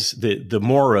guys, the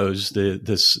Moros,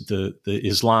 the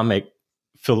Islamic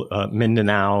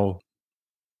Mindanao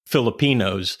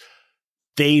Filipinos,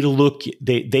 they look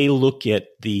at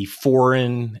the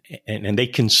foreign and they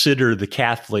consider the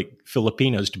Catholic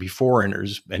Filipinos to be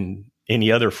foreigners and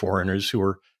any other foreigners who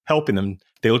are helping them.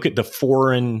 They look at the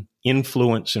foreign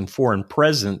influence and foreign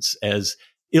presence as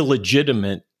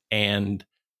illegitimate, and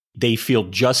they feel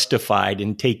justified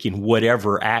in taking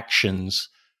whatever actions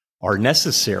are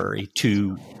necessary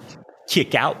to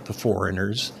kick out the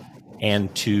foreigners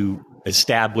and to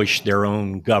establish their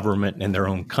own government and their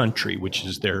own country, which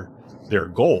is their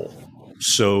goal.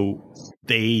 So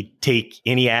they take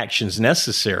any actions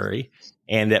necessary,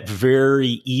 and that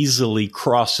very easily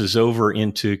crosses over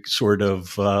into sort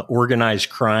of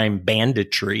organized crime,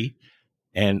 banditry,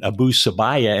 and Abu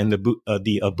Sabaya and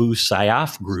the Abu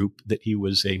Sayyaf group that he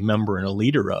was a member and a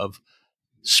leader of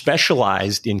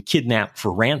specialized in kidnap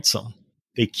for ransom.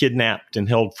 They kidnapped and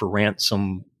held for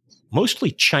ransom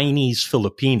mostly Chinese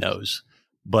Filipinos,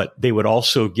 but they would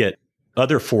also get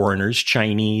other foreigners,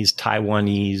 Chinese,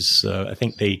 Taiwanese. I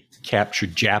think they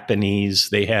captured Japanese.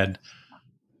 They had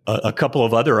a couple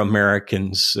of other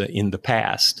Americans in the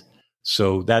past.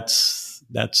 So that's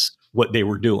what they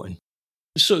were doing.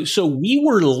 So we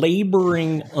were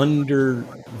laboring under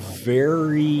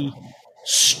very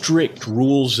strict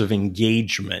rules of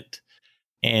engagement,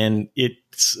 and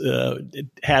it's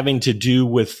having to do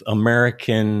with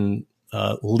American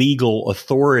legal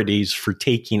authorities for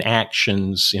taking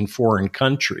actions in foreign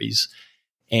countries.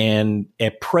 And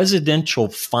a presidential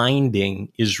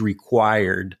finding is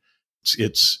required.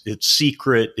 It's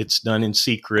secret. It's done in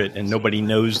secret, and nobody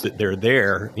knows that they're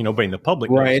there. Nobody in the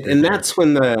public knows. Right, and that's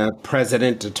when the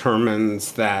president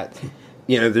determines that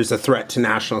there's a threat to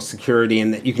national security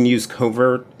and that you can use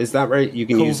covert. Is that right? You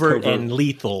can use covert and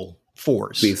lethal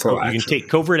force. You can take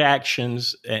covert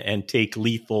actions and take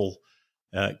lethal,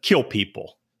 kill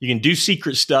people. You can do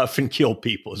secret stuff and kill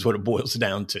people is what it boils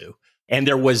down to. And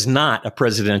there was not a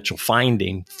presidential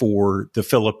finding for the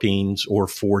Philippines or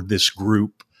for this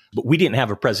group, but we didn't have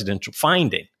a presidential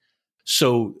finding.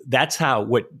 So that's how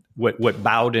what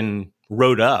Bowden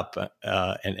wrote up,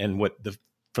 and what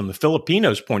from the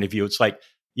Filipinos' point of view, it's like,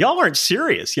 y'all aren't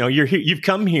serious. You're here, you've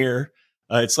come here.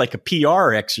 It's like a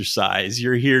PR exercise.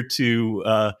 You're here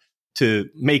to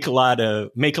make a lot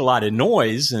of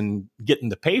noise and get in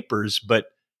the papers, but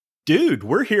dude,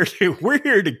 we're here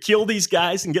to kill these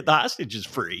guys and get the hostages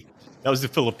free. That was the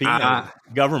Filipino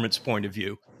government's point of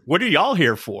view. What are y'all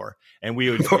here for? And we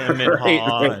would hem and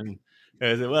haw, and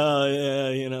well,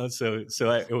 yeah, so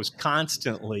it was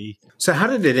constantly. So how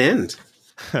did it end?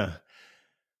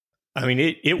 I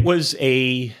mean, it was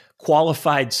a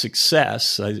qualified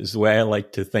success, is the way I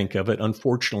like to think of it.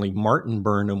 Unfortunately, Martin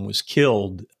Burnham was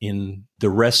killed in the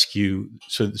rescue.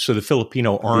 So the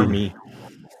Filipino army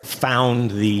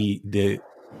found the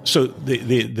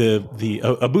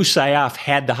Abu Sayyaf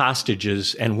had the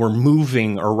hostages and were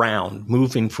moving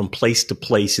from place to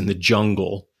place in the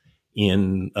jungle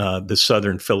in the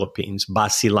southern Philippines,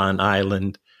 Basilan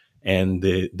Island and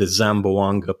the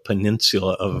Zamboanga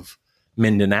Peninsula of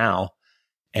Mindanao.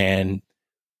 And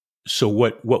so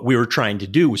what we were trying to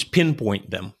do was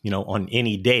pinpoint them, on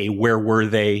any day. Where were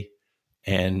they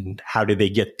and how did they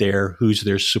get there? Who's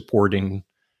their support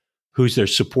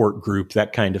group,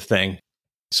 that kind of thing.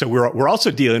 So we're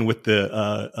also dealing with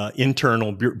the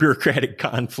internal bureaucratic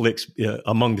conflicts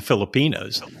among the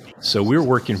Filipinos. So we were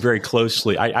working very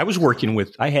closely. I was working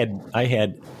with, I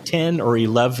had 10 or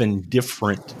 11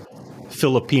 different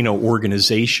Filipino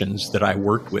organizations that I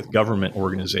worked with, government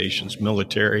organizations,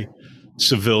 military,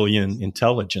 civilian,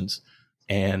 intelligence.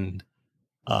 And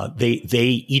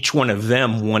they each one of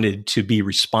them wanted to be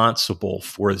responsible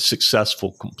for the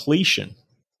successful completion.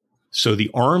 So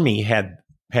the Army had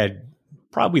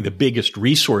probably the biggest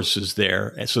resources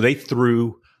there. And so they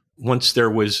threw, once there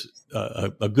was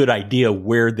a good idea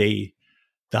where the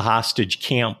hostage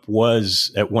camp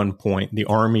was at one point, the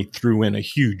Army threw in a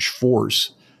huge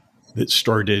force that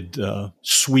started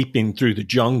sweeping through the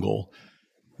jungle.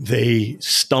 they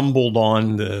stumbled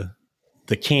on the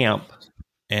camp,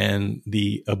 and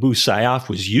the Abu Sayyaf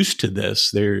was used to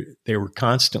this. They were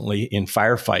constantly in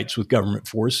firefights with government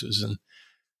forces, and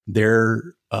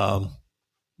their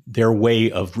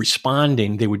way of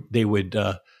responding, they would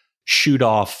shoot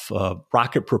off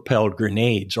rocket propelled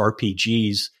grenades,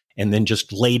 RPGs, and then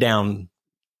just lay down,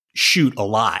 shoot a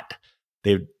lot.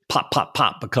 They would pop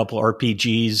a couple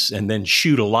RPGs and then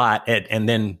shoot a lot and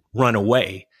then run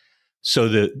away.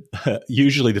 So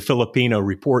usually the Filipino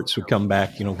reports would come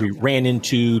back. We ran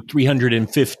into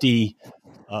 350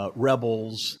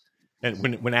 rebels, and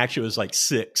when actually it was like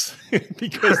 6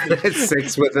 because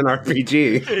 6 with an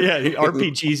RPG. Yeah,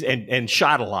 RPGs and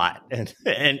shot a lot, and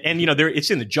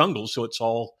it's in the jungle, so it's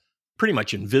all pretty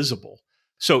much invisible.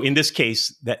 So in this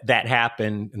case, that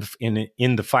happened in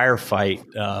the firefight.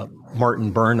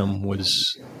 Martin Burnham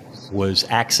was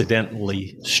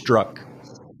accidentally struck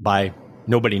by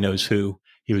nobody knows who.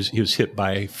 He was hit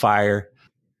by fire.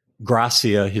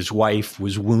 Gracia, his wife,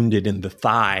 was wounded in the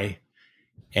thigh,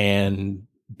 and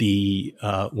when the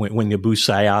Abu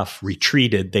Sayyaf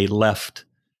retreated, they left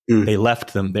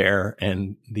them there,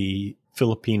 and the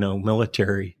Filipino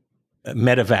military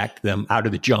medevaced them out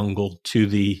of the jungle to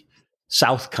the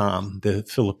Southcom, the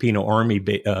Filipino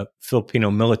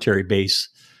Filipino military base,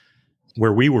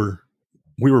 where we were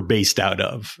based out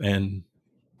of, and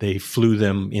they flew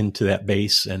them into that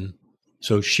base, and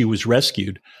so she was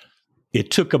rescued.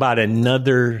 It took about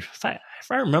another, if I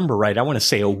remember right, I want to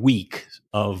say a week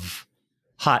of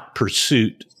hot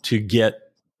pursuit to get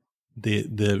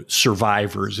the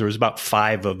survivors. There was about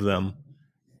 5 of them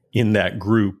in that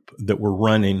group that were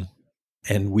running,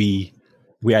 and we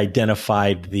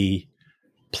identified the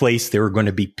place they were going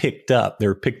to be picked up. They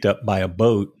were picked up by a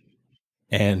boat,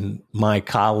 and my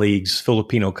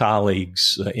Filipino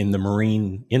colleagues in the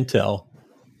Marine Intel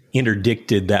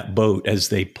interdicted that boat as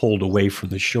they pulled away from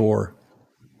the shore,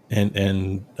 and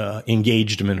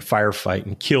engaged them in a firefight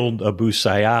and killed Abu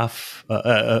Sayyaf,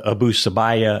 Abu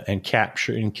Sabaya,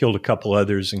 and killed a couple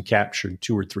others and captured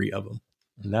 2 or 3 of them.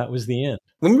 And that was the end.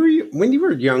 When you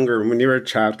were younger, when you were a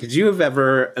child, could you have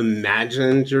ever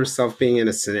imagined yourself being in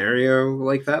a scenario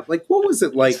like that? Like, what was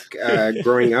it like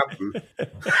growing up?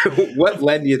 What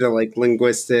led you to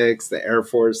linguistics, the Air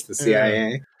Force, the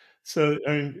CIA? So,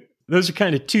 those are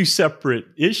kind of 2 separate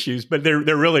issues, but they're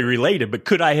really related. But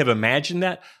could I have imagined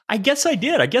that? I guess I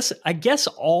did. I guess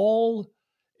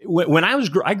when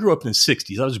I grew up in the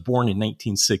 60s. I was born in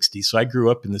 1960, so I grew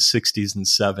up in the 60s and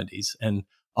 70s. And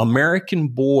American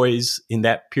boys in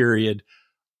that period,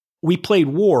 we played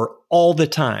war all the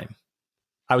time.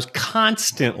 I was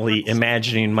constantly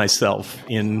imagining myself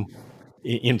in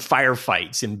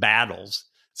firefights, in battles.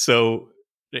 So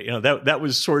that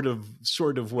was sort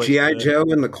of what G.I. Joe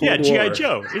in the Cold War. Yeah, G.I.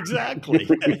 Joe, exactly.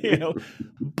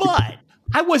 But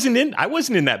I wasn't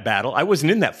in that battle. I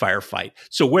wasn't in that firefight.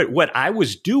 So what I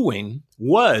was doing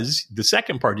was the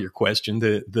second part of your question,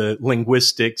 the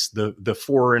linguistics, the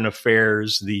foreign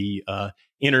affairs, the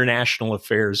international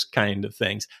affairs kind of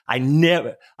things.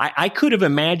 I could have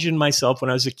imagined myself when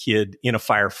I was a kid in a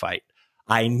firefight.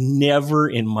 I never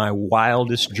in my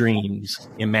wildest dreams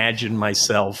imagined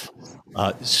myself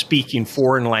speaking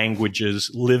foreign languages,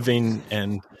 living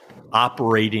and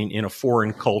operating in a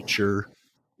foreign culture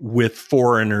with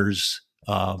foreigners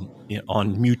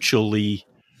on mutually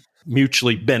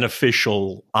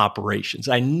beneficial operations.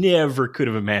 I never could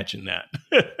have imagined that.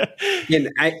 And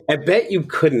I bet you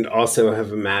couldn't also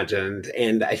have imagined,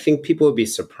 and I think people would be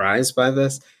surprised by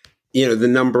this, the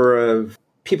number of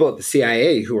people at the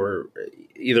CIA who are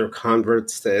either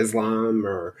converts to Islam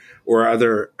or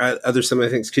other similar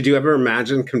things. Could you ever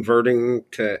imagine converting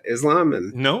to Islam?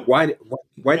 And no. Why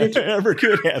did you? I never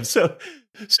could have. So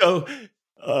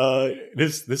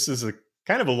this is a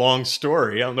kind of a long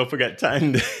story. I don't know if we got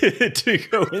time to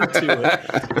go into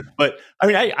it. But I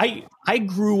mean, I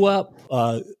grew up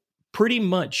pretty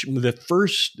much the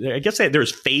first. I guess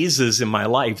there's phases in my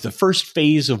life. The first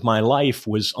phase of my life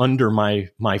was under my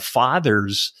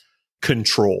father's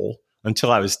control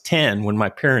until I was 10, when my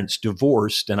parents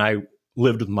divorced and I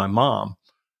lived with my mom.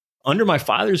 Under my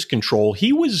father's control,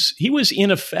 he was in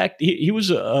effect, he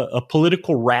was a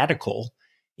political radical.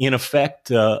 In effect,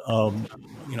 he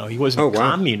wasn't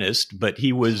communist, but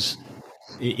he was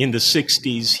in the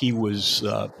 60s. He was,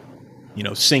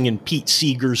 singing Pete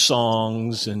Seeger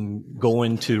songs and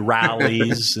going to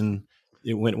rallies. And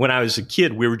when I was a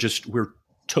kid,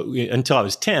 until I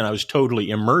was 10, I was totally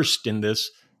immersed in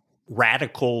this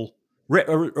radical.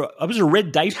 I was a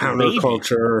red diaper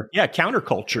counterculture. Baby. Yeah,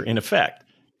 counterculture in effect.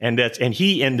 And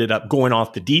he ended up going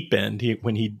off the deep end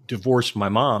when he divorced my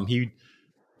mom. He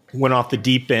went off the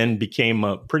deep end, became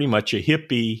pretty much a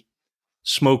hippie,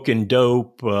 smoking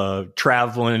dope,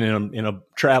 traveling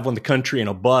traveling the country in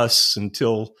a bus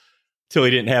until he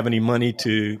didn't have any money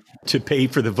to pay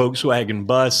for the Volkswagen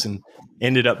bus, and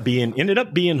ended up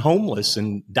being homeless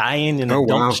and dying in a Oh,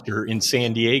 wow. dumpster in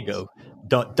San Diego,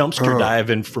 dumpster Oh.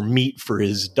 diving for meat for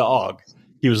his dog.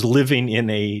 He was living in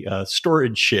a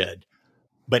storage shed.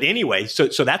 But anyway, so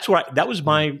that was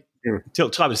my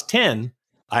till I was 10.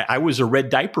 I was a red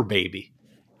diaper baby,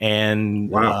 and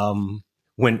Wow.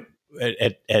 when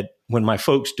when my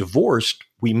folks divorced,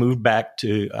 we moved back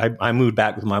to I moved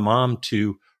back with my mom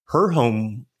to her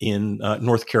home in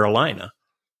North Carolina,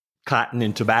 cotton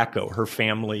and tobacco. Her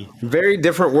family, Very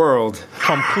different world.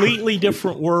 completely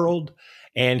different world.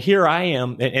 And here I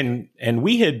am, and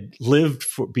we had lived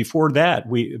before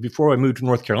that. Before I moved to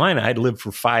North Carolina, I'd lived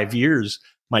for 5 years.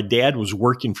 My dad was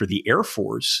working for the Air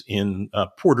Force in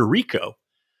Puerto Rico,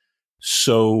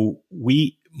 so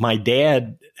my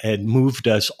dad had moved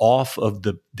us off of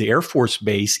the Air Force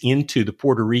base into the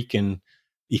Puerto Rican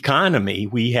economy.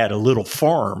 We had a little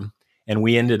farm, and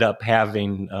we ended up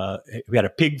having we had a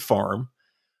pig farm.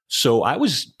 So I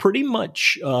was pretty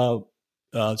much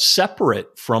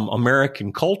separate from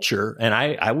American culture, and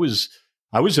I was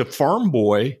a farm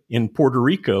boy in Puerto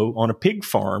Rico on a pig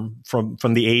farm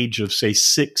from the age of, say,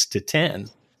 6 to 10,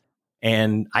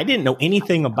 and I didn't know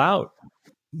anything about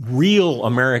real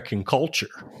American culture.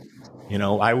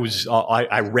 I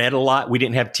read a lot. We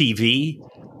didn't have TV.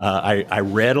 I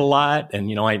read a lot,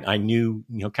 and I knew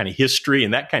kind of history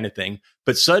and that kind of thing.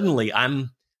 But suddenly,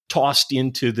 I'm tossed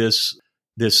into this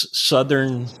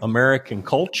Southern American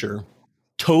culture,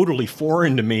 totally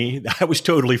foreign to me. I was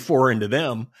totally foreign to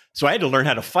them, so I had to learn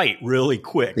how to fight really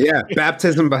quick. Yeah,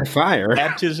 baptism by fire.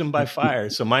 Baptism by fire.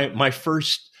 So my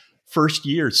first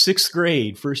year, sixth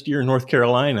grade, first year in North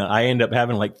Carolina, I ended up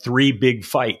having like 3 big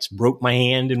fights. Broke my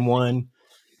hand in one,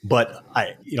 but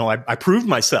I proved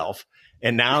myself.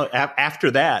 And now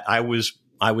after that, I was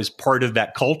part of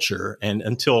that culture. And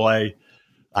until I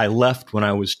left when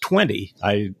I was 20,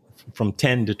 from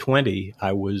 10 to 20,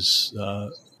 I was a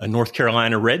North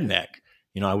Carolina redneck.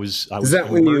 I was Is that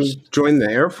when you joined the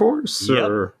Air Force? Yep.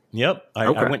 Or? Yep.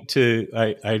 Okay.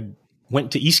 I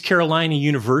went to East Carolina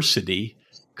University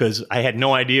because I had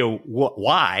no idea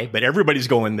why, but everybody's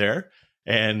going there.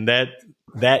 And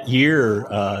that year,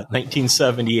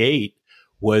 1978,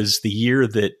 was the year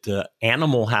that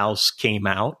Animal House came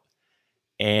out,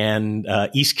 and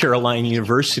East Carolina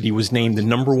University was named the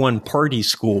 #1 party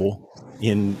school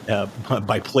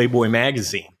by Playboy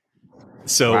magazine.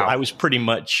 So wow. I was pretty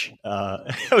much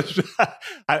I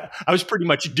was pretty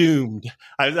much doomed.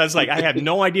 I was like, I have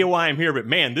no idea why I'm here, but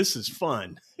man, this is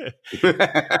fun.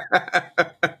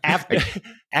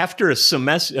 After a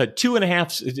semester,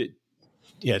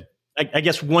 2.5, I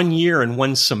guess 1 year and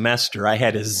 1 semester, I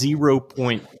had a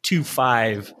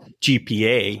 0.25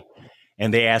 GPA,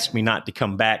 and they asked me not to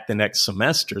come back the next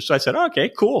semester. So I said, okay,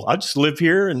 cool. I'll just live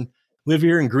here in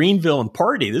Greenville and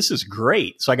party. This is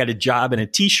great. So I got a job in a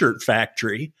t-shirt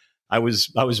factory. I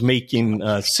was making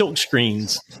silk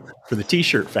screens for the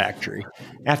t-shirt factory.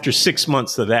 After 6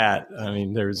 months of that, I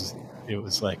mean, it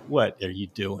was like, what are you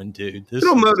doing, dude?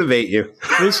 It'll motivate you.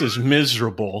 This is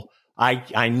miserable.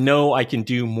 I know I can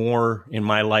do more in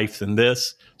my life than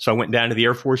this. So I went down to the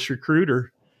Air Force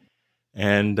recruiter,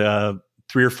 and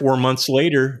 3 or 4 months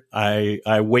later,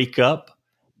 I wake up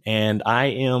and I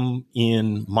am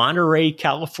in Monterey,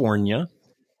 California,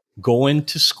 going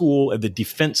to school at the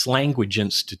Defense Language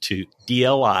Institute,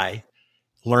 DLI,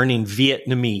 learning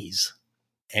Vietnamese.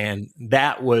 And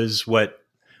that was what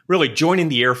really joining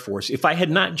the Air Force. If I had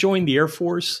not joined the Air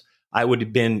Force, I would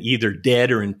have been either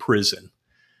dead or in prison.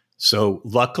 So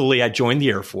luckily I joined the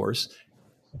Air Force,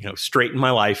 straightened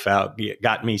my life out,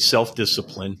 got me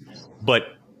self-discipline, but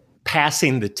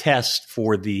passing the test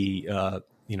for the,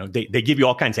 they give you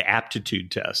all kinds of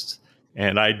aptitude tests.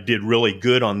 And I did really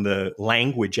good on the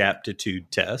language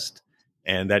aptitude test,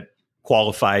 and that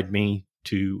qualified me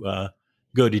to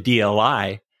go to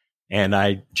DLI. And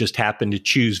I just happened to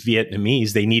choose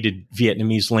Vietnamese. They needed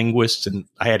Vietnamese linguists, and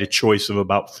I had a choice of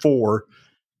about 4.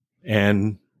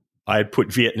 And I put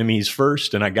Vietnamese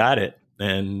first, and I got it.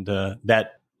 And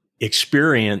that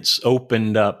experience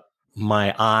opened up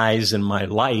my eyes and my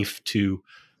life to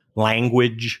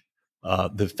language,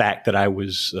 the fact that I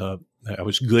was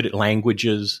good at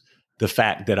languages, the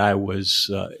fact that I was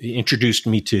introduced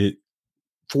me to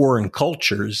foreign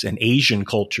cultures and Asian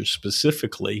culture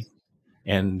specifically,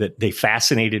 and that they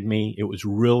fascinated me. It was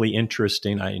really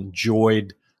interesting. I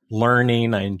enjoyed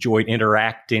learning. I enjoyed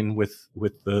interacting with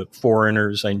the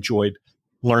foreigners. I enjoyed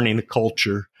learning the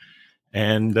culture.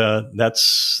 and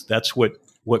that's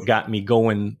what got me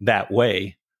going that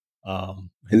way. And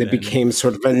And it then became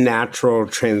sort of a natural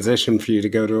transition for you to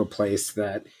go to a place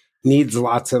that needs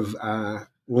lots of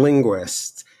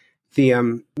linguists. The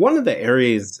one of the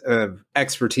areas of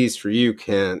expertise for you,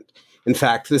 Kent, in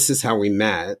fact, this is how we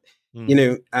met, you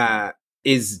mm, know,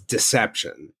 is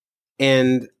deception.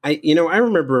 And I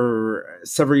remember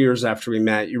several years after we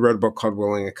met, you wrote a book called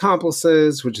Willing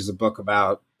Accomplices, which is a book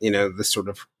about, the sort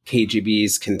of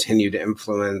KGB's continued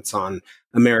influence on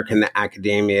American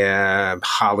academia,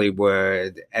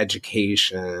 Hollywood,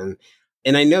 education.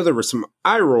 And I know there were some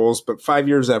eye rolls, but 5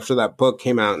 years after that book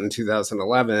came out in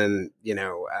 2011,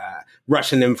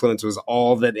 Russian influence was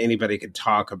all that anybody could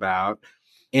talk about.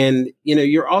 And,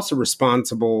 you're also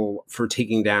responsible for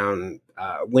taking down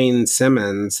Wayne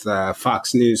Simmons, the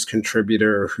Fox News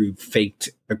contributor who faked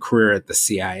a career at the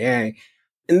CIA.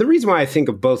 And the reason why I think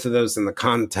of both of those in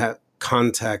the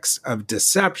context of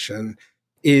deception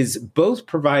is both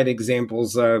provide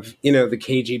examples of, the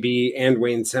KGB and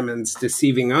Wayne Simmons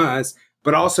deceiving us,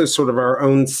 but also sort of our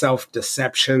own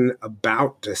self-deception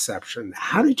about deception.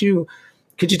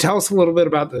 Could you tell us a little bit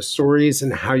about the stories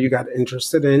and how you got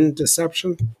interested in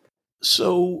deception?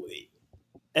 so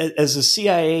as a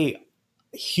CIA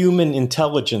human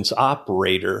intelligence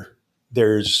operator,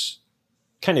 there's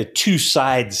kind of two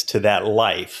sides to that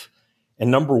life. And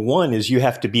number one is you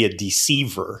have to be a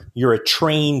deceiver. You're a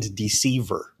trained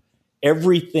deceiver.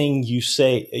 Everything you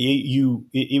say,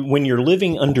 when you're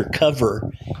living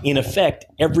undercover, in effect,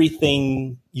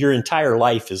 everything, your entire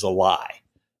life is a lie.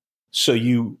 So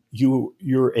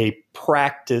you're a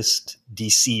practiced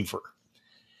deceiver.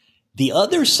 The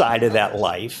other side of that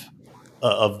life,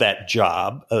 of that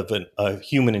job of a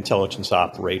human intelligence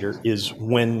operator, is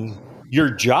when your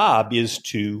job is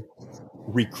to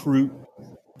recruit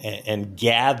and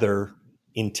gather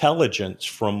intelligence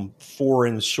from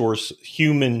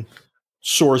human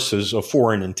sources of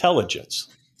foreign intelligence.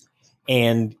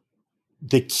 And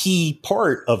the key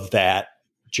part of that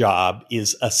job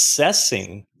is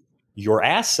assessing your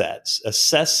assets,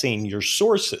 assessing your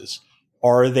sources.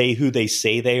 Are they who they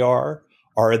say they are?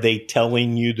 Are they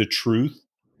telling you the truth?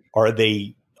 Are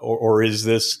they, or is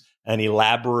this an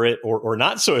elaborate or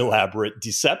not so elaborate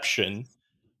deception?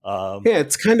 Yeah,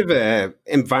 it's kind of a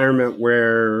environment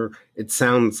where it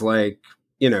sounds like,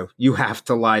 you have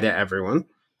to lie to everyone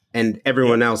and Yeah,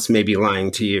 everyone else may be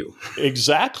lying to you.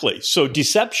 exactly. So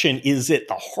deception is at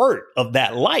the heart of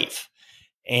that life.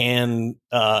 And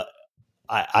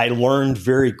I learned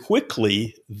very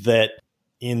quickly that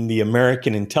in the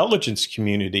American intelligence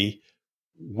community,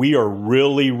 we are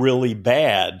really, really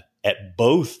bad at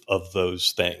both of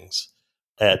those things,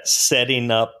 at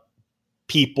setting up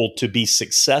people to be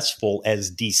successful as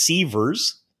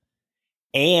deceivers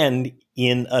and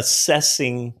in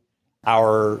assessing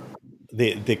our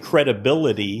the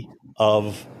credibility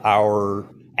of our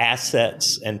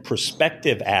assets and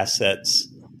prospective assets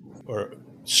or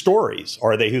stories.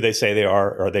 Are they who they say they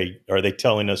are? Are they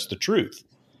telling us the truth?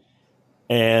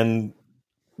 And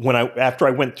after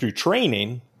I went through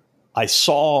training, I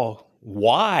saw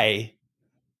why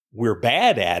we're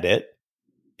bad at it,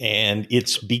 and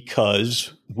it's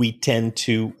because we tend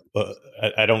to.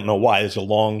 I don't know why. There's a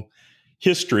long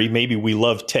history. Maybe we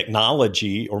love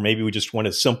technology, or maybe we just want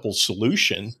a simple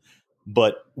solution.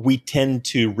 But we tend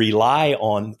to rely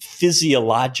on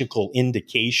physiological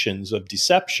indications of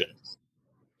deception.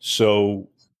 So,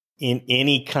 in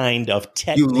any kind of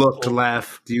You looked technical,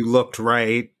 left, you looked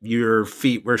right, your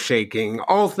feet were shaking,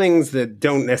 all things that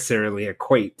don't necessarily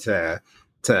equate to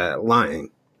lying.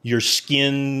 your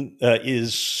skin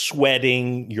is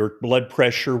sweating, your blood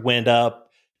pressure went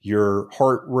up, your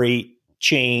heart rate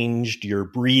changed, your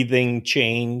breathing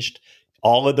changed,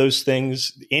 all of those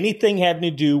things, anything having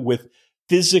to do with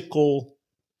physical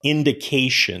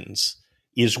indications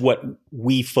is what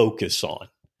we focus on.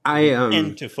 I We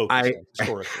tend to focus I on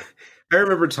historically. I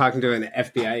remember talking to an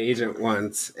FBI agent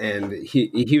once, and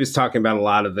he was talking about a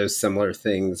lot of those similar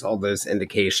things, all those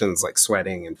indications like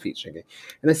sweating and feet shaking.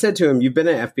 And I said to him, "You've been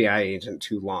an FBI agent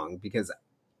too long, because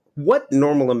what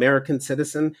normal American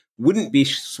citizen wouldn't be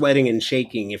sweating and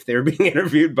shaking if they were being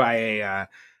interviewed by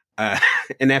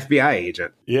an FBI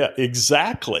agent?" Yeah,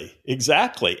 exactly.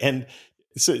 And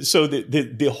so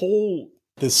the whole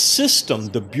the system,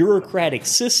 the bureaucratic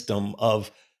system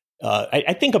of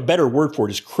I think a better word for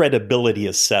it is credibility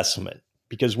assessment,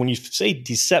 because when you say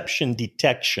deception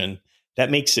detection, that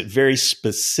makes it very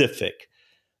specific.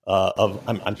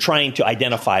 I'm trying to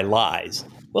identify lies.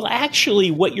 Well, actually,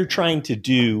 what you're trying to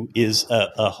do is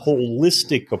a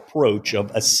holistic approach of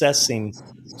assessing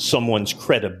someone's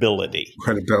credibility.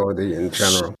 Credibility in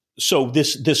general. so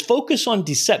this focus on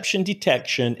deception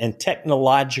detection and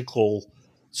technological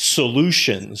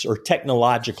solutions or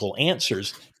technological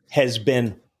answers has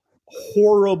been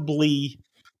horribly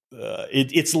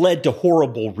it's led to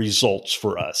horrible results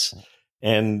for us.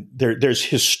 And there's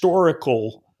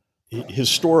historical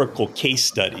case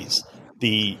studies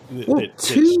Well, that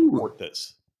support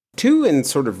this. two in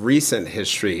sort of recent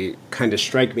history kind of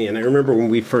strike me. And I remember when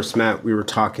we first met, we were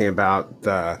talking about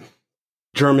the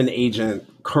German agent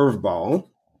Curveball,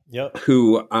 Yep.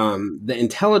 who the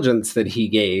intelligence that he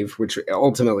gave, which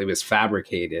ultimately was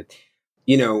fabricated,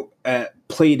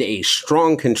 played a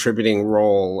strong contributing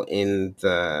role in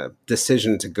the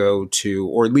decision to go to,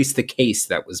 or at least the case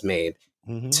that was made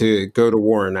to go to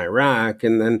war in Iraq.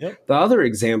 And then the other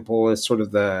example is sort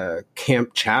of the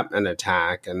Camp Chapman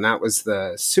attack. And that was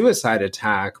the suicide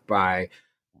attack by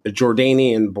a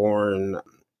Jordanian-born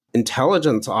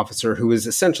intelligence officer who was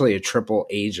essentially a triple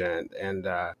agent. And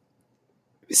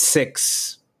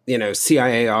 6,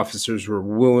 CIA officers were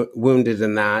wounded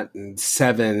in that, and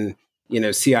 7,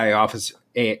 CIA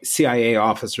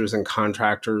officers and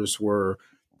contractors were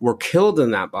killed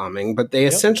in that bombing. But they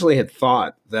essentially had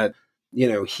thought that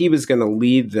he was going to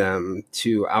lead them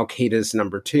to Al Qaeda's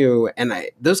number 2, and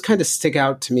those kind of stick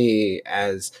out to me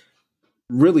as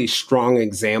really strong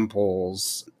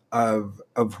examples of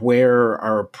where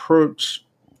our approach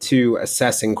to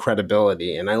assessing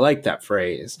credibility, and I like that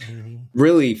phrase,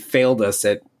 really failed us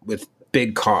with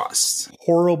big costs.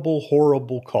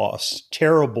 Horrible costs.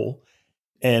 Terrible.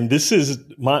 And this is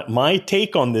my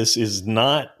take on this is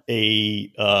not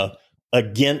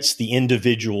against the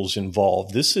individuals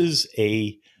involved. This is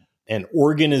an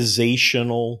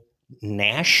organizational,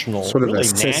 national, sort of really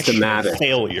systematic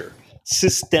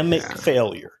systemic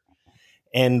failure.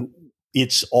 And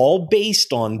it's all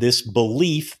based on this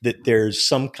belief that there's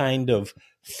some kind of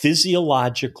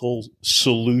physiological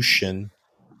solution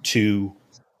to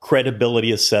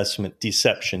credibility assessment,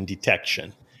 deception,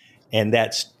 detection. And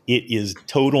it is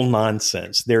total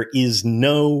nonsense. There is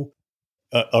no,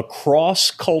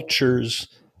 across cultures,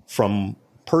 from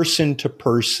person to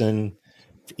person,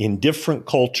 in different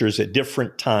cultures at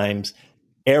different times,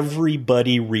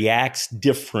 everybody reacts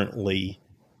differently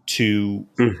to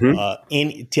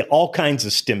to all kinds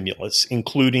of stimulus,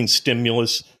 including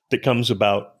stimulus that comes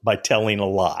about by telling a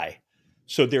lie.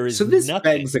 So this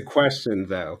begs a question,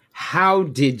 though. How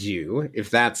did you, if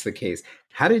that's the case,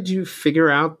 how did you figure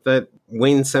out that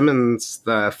Wayne Simmons,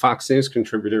 the Fox News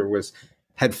contributor,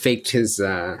 had faked his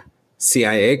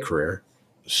CIA career?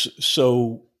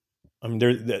 So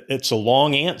it's a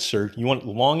long answer. You want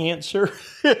a long answer?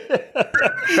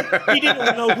 He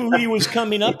didn't know who he was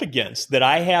coming up against. That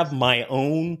I have my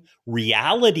own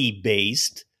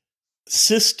reality-based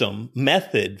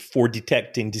method for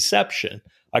detecting deception.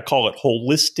 I call it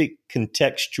holistic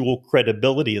contextual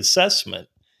credibility assessment.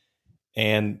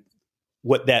 And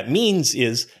what that means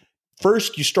is,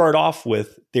 first you start off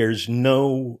with there is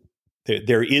no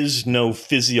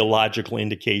physiological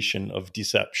indication of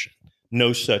deception.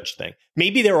 No such thing.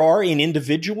 Maybe there are in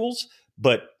individuals,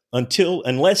 but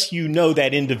unless you know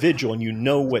that individual and you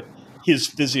know what his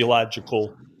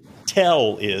physiological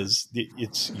tell is,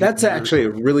 that's actually a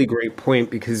really great point,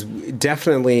 because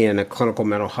definitely in a clinical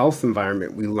mental health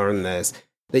environment, we learn this,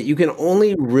 that you can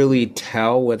only really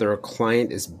tell whether a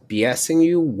client is BSing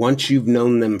you once you've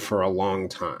known them for a long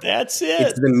time. That's it.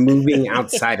 It's them moving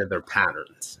outside of their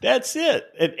patterns. That's it.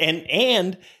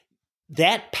 And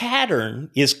that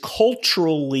pattern is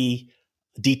culturally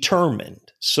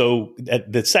determined. So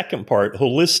the second part,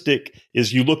 holistic,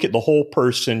 is you look at the whole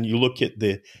person, you look at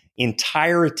the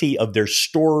entirety of their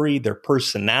story, their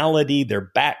personality,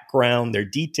 their background, their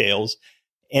details,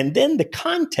 and then the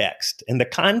context. And the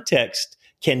context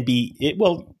can be,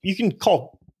 you can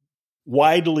call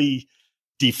widely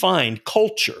defined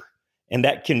culture. And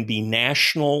that can be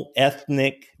national,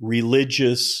 ethnic,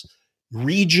 religious,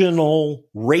 regional,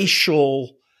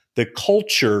 racial. The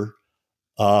culture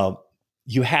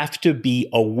you have to be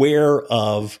aware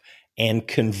of and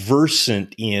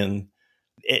conversant in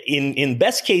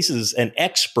best cases, an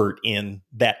expert in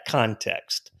that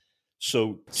context.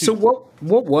 So what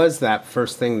was that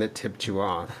first thing that tipped you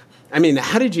off? I mean,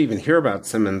 how did you even hear about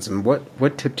Simmons, and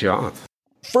what tipped you off?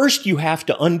 First, you have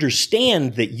to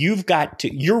understand that you've got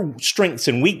your strengths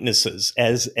and weaknesses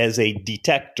as a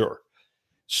detector.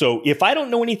 So if I don't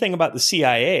know anything about the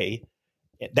CIA,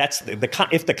 that's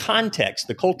if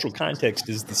the cultural context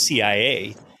is the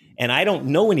CIA, and I don't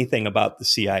know anything about the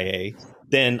CIA,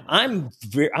 then I'm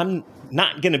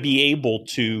not going to be able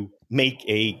to make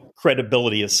a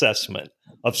credibility assessment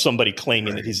of somebody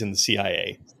claiming that he's in the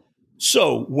CIA.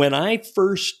 So when I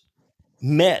first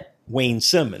met Wayne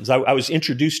Simmons. I was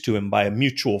introduced to him by a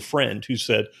mutual friend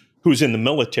who's in the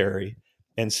military,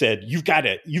 and said, you've got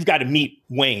to meet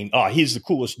Wayne. Oh, he's the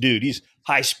coolest dude. He's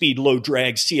high speed, low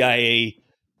drag CIA,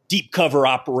 deep cover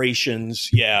operations.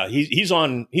 Yeah, he's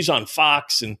on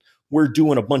Fox, and we're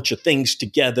doing a bunch of things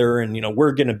together. And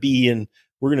we're going to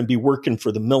be working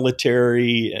for the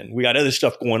military, and we got other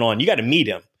stuff going on. You got to meet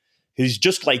him. He's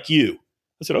just like you.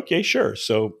 I said, okay, sure.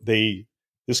 So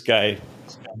this guy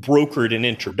brokered an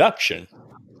introduction,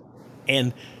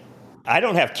 and I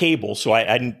don't have cable, so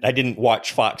I didn't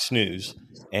watch Fox News.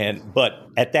 But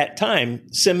at that time,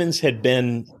 Simmons had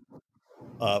been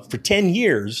for 10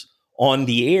 years on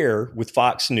the air with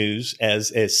Fox News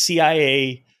as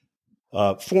CIA,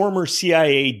 former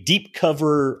CIA deep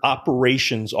cover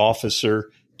operations officer,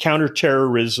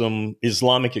 counterterrorism,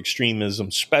 Islamic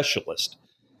extremism specialist.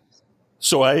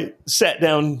 So I sat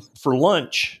down for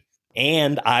lunch,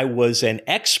 and I was an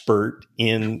expert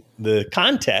in the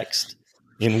context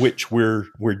in which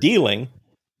we're dealing.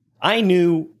 I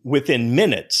knew within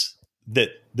minutes that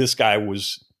this guy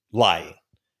was lying.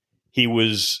 He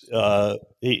was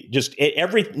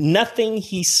nothing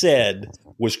he said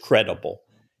was credible.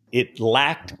 It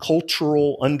lacked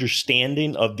cultural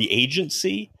understanding of the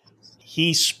agency.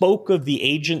 He spoke of the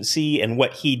agency and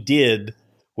what he did,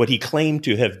 what he claimed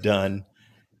to have done,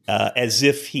 as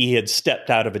if he had stepped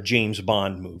out of a James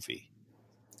Bond movie.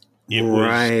 It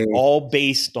was all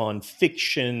based on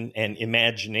fiction and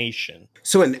imagination.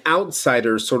 So an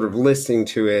outsider sort of listening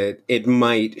to it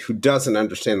might, who doesn't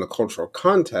understand the cultural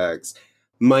context,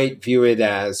 might view it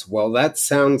as, well, that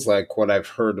sounds like what I've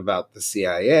heard about the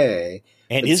CIA.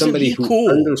 And but isn't somebody he who cool?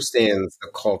 Understands the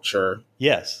culture.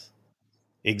 Yes,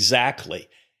 exactly.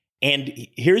 And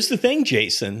here's the thing,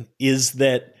 Jason, is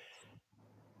that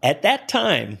at that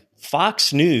time,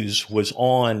 Fox News was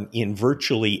on in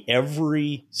virtually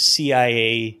every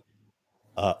CIA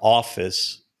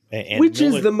office. Which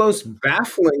is the most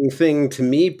baffling thing to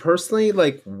me personally.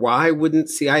 Like, why wouldn't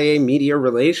CIA media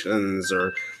relations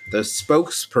or the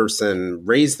spokesperson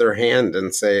raise their hand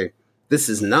and say, this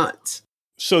is nuts?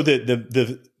 So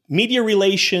the media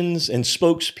relations and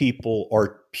spokespeople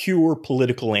are pure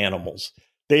political animals.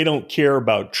 They don't care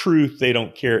about truth. They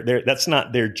don't care. That's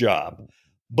not their job.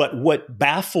 But what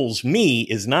baffles me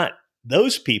is not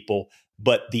those people,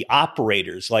 but the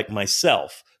operators like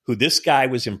myself, who this guy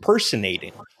was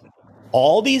impersonating.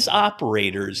 All these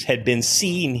operators had been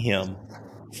seeing him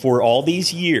for all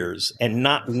these years, and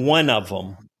not one of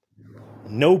them,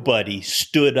 nobody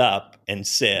stood up and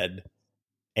said,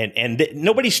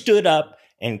 nobody stood up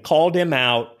and called him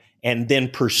out and then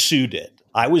pursued it.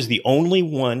 I was the only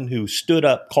one who stood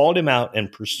up, called him out,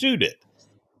 and pursued it.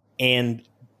 And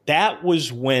that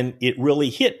was when it really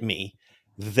hit me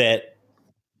that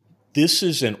this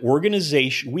is an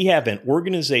organization. We have an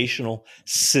organizational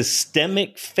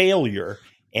systemic failure.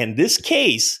 And this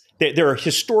case, there are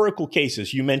historical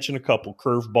cases. You mentioned a couple,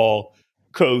 Curveball,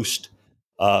 Coast,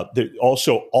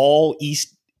 also all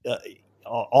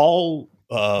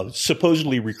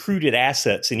supposedly recruited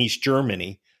assets in East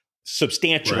Germany,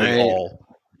 substantially all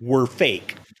were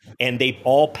fake. And they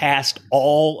all passed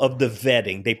all of the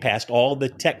vetting. They passed all the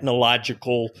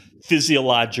technological,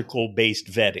 physiological based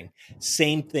vetting.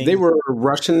 Same thing. They were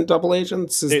Russian double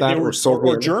agents? They were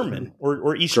or German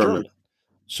or East German.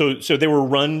 So they were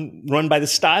run by the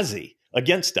Stasi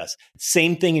against us.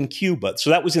 Same thing in Cuba. So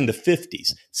that was in the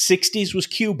 50s. 60s was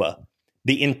Cuba.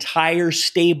 The entire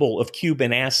stable of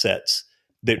Cuban assets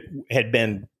that had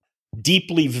been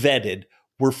deeply vetted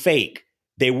were fake.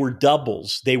 They were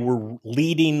doubles. They were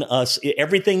leading us.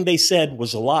 Everything they said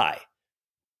was a lie.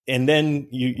 And then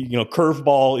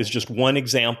Curveball is just one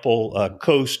example.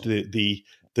 Coast, the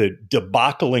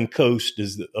debacle in Coast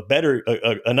is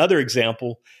another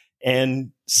example.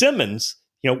 And Simmons,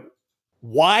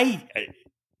 why,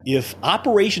 if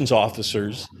operations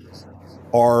officers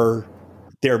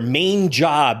their main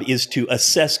job is to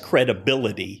assess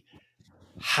credibility,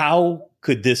 how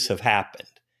could this have happened?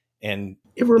 And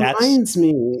it reminds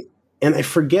me, and I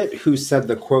forget who said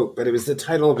the quote, but it was the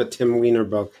title of a Tim Weiner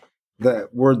book. The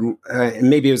word,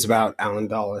 maybe it was about Alan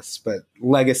Dulles, but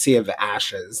Legacy of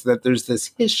Ashes, that there's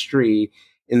this history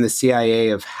in the CIA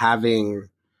of having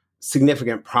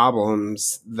significant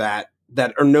problems that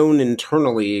are known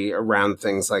internally around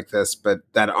things like this, but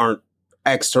that aren't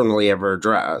externally ever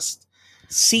addressed.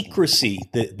 Secrecy,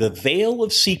 the veil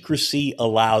of secrecy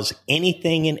allows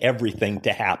anything and everything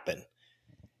to happen.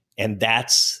 And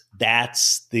that's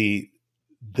the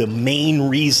main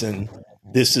reason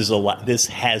this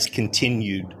has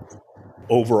continued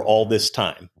over all this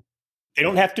time. They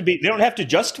don't have to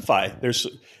justify.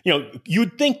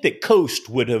 You'd think that Coast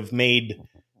would have made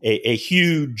a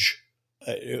huge,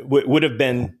 would have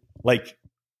been like,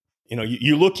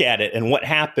 you look at it, and what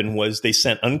happened was they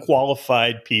sent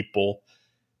unqualified people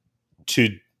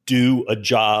to do a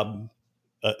job,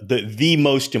 the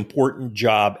most important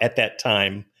job at that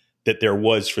time that there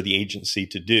was for the agency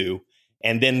to do.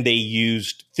 And then they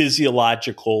used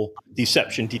physiological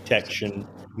deception detection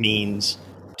means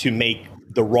to make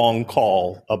the wrong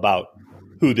call about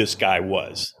who this guy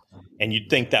was. And you'd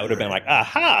think that would have been like,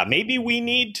 aha, maybe we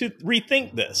need to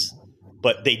rethink this.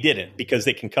 But they didn't, because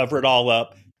they can cover it all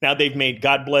up. Now they've made,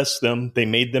 God bless them, they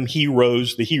made them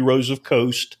heroes, the heroes of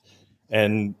Coast.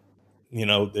 And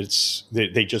it's they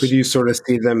But just, you sort of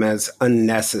see them as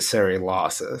unnecessary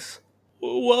losses.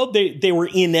 well, they were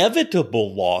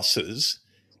inevitable losses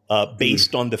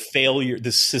based on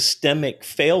the systemic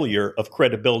failure of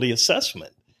credibility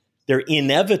assessment. They're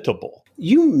inevitable.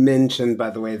 You mentioned,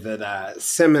 by the way,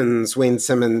 that Wayne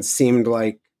Simmons, seemed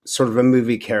like sort of a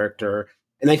movie character.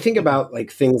 And I think about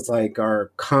like things like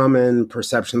our common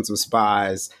perceptions of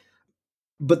spies.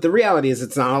 But the reality is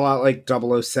it's not a lot like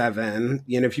 007.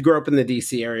 If you grow up in the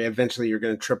DC area, eventually you're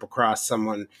going to trip across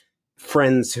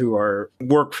friends who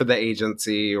work for the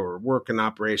agency or work in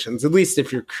operations, at least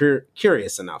if you're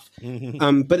curious enough.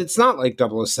 But it's not like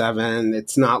 007.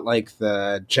 It's not like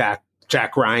the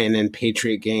Jack Ryan in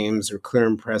Patriot Games or Clear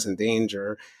and Present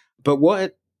Danger. But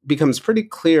what becomes pretty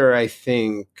clear, I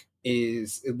think,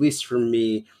 is, at least for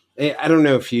me, I don't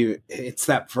know if it's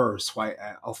that verse. Why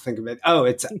I'll think of it. Oh,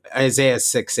 it's Isaiah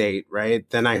 6:8, right?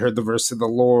 Then I heard the verse of the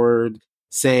Lord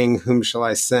saying, "Whom shall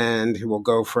I send? Who will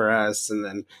go for us?" And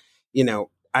then,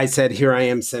 I said, "Here I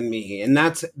am, send me." And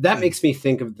that makes me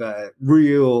think of the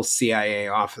real CIA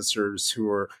officers who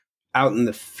are out in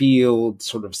the field,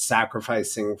 sort of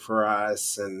sacrificing for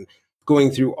us and going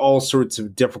through all sorts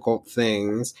of difficult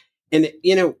things. And,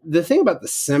 the thing about the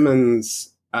Simmons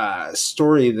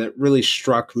story that really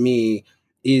struck me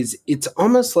is it's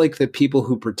almost like the people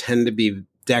who pretend to be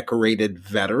decorated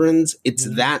veterans. It's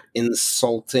that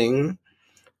insulting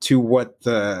to what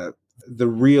the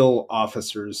real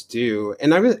officers do.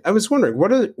 And I was wondering,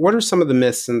 what are some of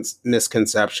the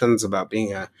misconceptions about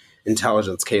being an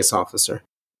intelligence case officer?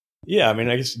 Yeah, I mean,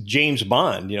 I guess James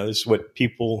Bond. This is what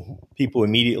people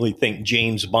immediately think: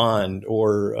 James Bond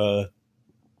or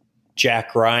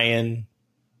Jack Ryan,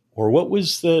 or what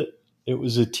was it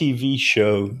was a TV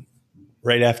show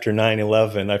right after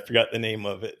 9/11. I forgot the name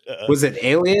of it. Was it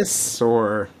Alias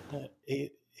or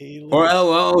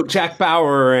Jack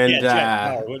Bauer and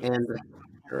Jack Bauer.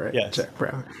 Right, yes. Jack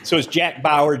Bauer. So it's Jack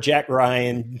Bauer, Jack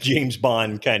Ryan, James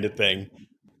Bond kind of thing.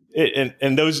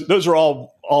 And those are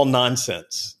all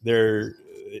nonsense.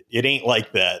 It ain't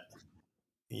like that.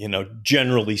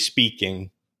 Generally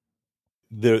speaking,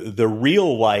 the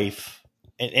real life,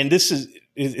 and this is,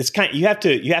 it's kind of, you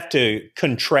have to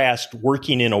contrast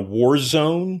working in a war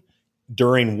zone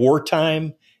during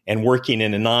wartime and working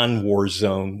in a non-war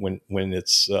zone when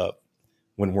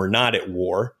we're not at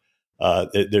war.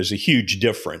 There's a huge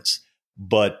difference.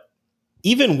 But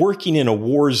even working in a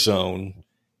war zone,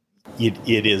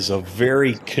 it is a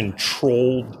very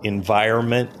controlled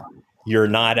environment. You're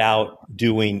not out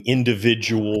doing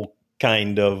individual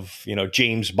kind of,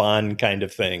 James Bond kind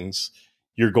of things.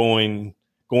 You're going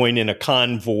in a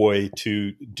convoy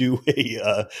to do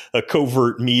a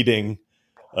covert meeting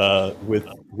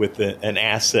with an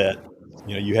asset.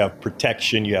 You have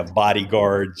protection, you have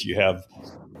bodyguards, you have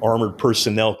armored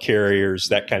personnel carriers,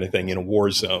 that kind of thing in a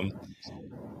war zone.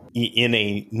 In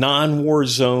a non-war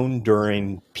zone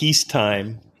during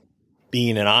peacetime,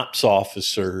 being an ops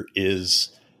officer is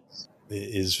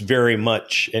very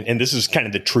much, and this is kind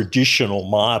of the traditional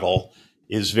model,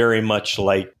 is very much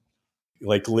like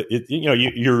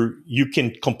you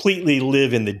can completely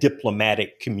live in the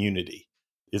diplomatic community.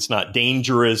 It's not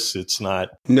dangerous. It's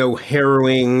not no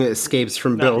harrowing escapes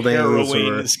from buildings.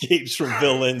 Escapes from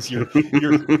villains.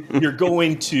 You're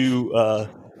going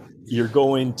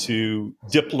to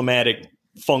diplomatic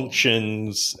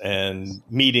functions and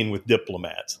meeting with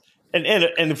diplomats.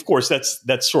 And of course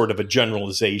that's sort of a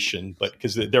generalization, but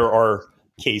because there are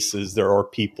cases, there are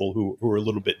people who are a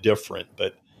little bit different.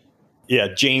 But yeah,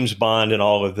 James Bond and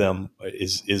all of them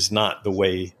is not the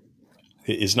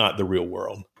real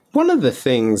world. One of the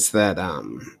things that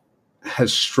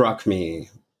has struck me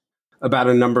about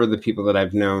a number of the people that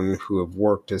I've known who have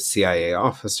worked as CIA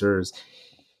officers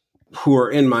who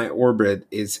are in my orbit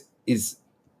is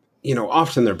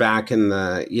often they're back in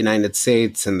the United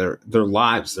States and their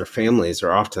lives, their families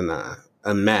are often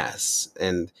a mess.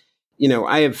 And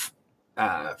I have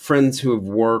friends who have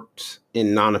worked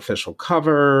in non-official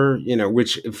cover,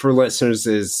 which for listeners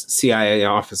is CIA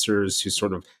officers who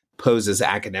sort of pose as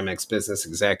academics, business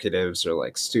executives, or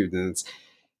like students.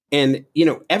 And,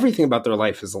 everything about their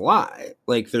life is a lie.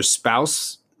 Like their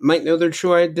spouse might know their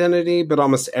true identity, but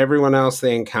almost everyone else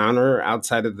they encounter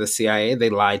outside of the CIA, they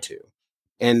lie to.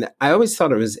 And I always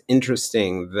thought it was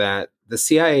interesting that the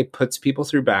CIA puts people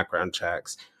through background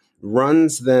checks,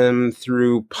 runs them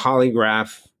through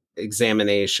polygraph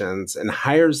examinations, and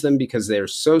hires them because they're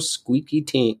so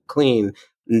squeaky clean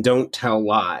and don't tell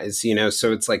lies.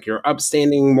 So it's like your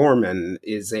upstanding Mormon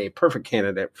is a perfect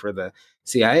candidate for the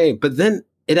CIA, but then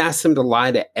it asks them to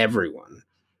lie to everyone.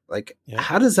 Like, Yeah.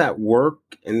 how does that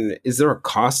work? And is there a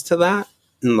cost to that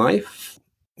in life?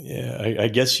 Yeah, I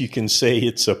guess you can say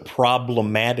it's a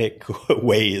problematic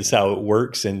way is how it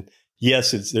works. And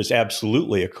yes, there's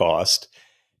absolutely a cost.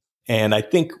 And I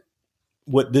think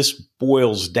what this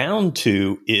boils down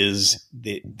to is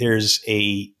that there's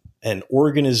an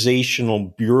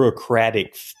organizational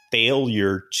bureaucratic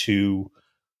failure to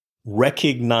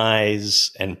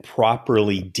recognize and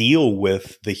properly deal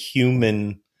with the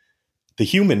human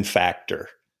factor.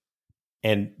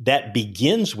 And that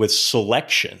begins with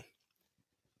selection.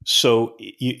 So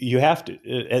you have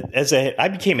to, I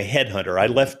became a headhunter. I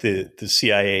left the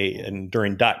CIA and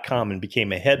during .com and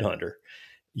became a headhunter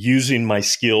using my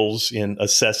skills in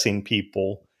assessing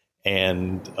people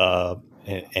and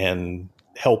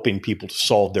helping people to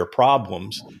solve their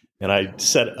problems. And I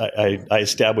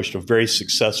established a very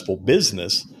successful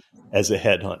business as a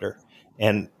headhunter.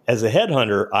 And as a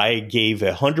headhunter, I gave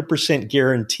 100%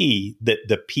 guarantee that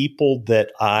the people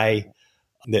the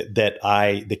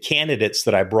candidates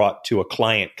that I brought to a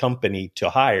client company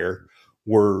to hire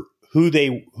were who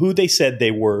they said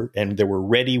they were, and they were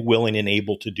ready, willing, and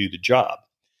able to do the job.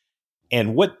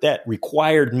 And what that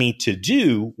required me to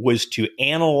do was to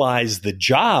analyze the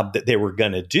job that they were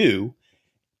going to do,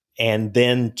 and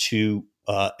then to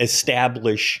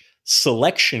establish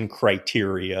selection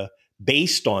criteria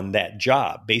based on that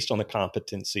job, based on the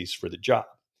competencies for the job.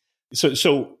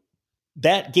 So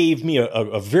that gave me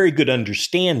a very good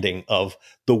understanding of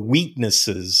the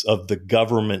weaknesses of the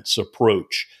government's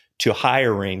approach to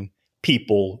hiring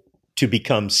people to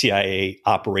become CIA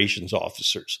operations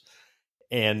officers.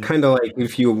 And kind of like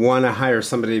if you want to hire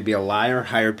somebody to be a liar,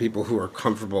 hire people who are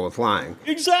comfortable with lying.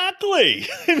 Exactly.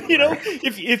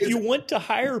 If you want to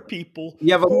hire people,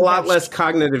 you have a lot less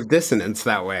cognitive dissonance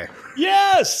that way.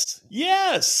 Yes.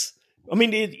 I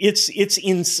mean, it's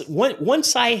in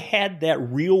once I had that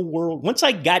real world, once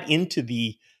I got into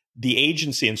the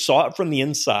agency and saw it from the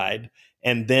inside,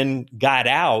 and then got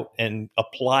out and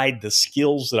applied the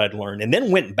skills that I'd learned, and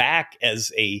then went back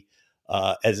as a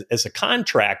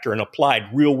contractor and applied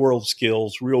real world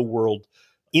skills, real world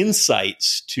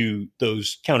insights to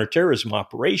those counterterrorism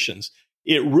operations.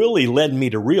 It really led me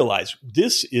to realize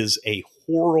this is a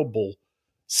horrible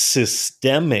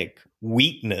systemic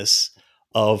weakness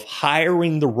of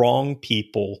hiring the wrong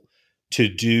people to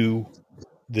do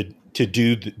the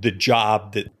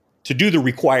job to do the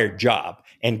required job.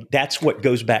 And that's what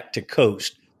goes back to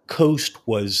Coast. Coast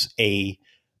was a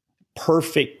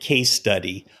perfect case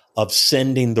study of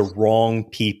sending the wrong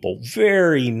people,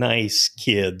 very nice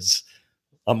kids.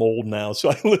 I'm old now,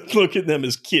 so I look at them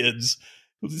as kids.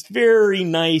 Very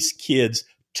nice kids,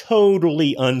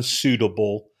 totally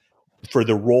unsuitable for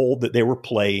the role that they were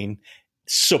playing,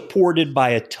 supported by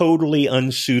a totally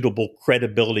unsuitable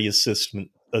credibility assessment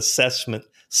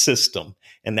system.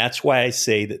 And that's why I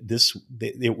say that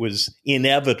it was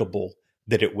inevitable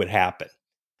that it would happen.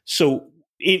 So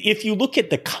if you look at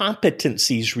the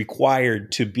competencies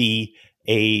required to be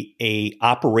a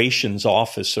operations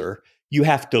officer, you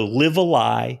have to live a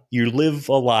lie. You live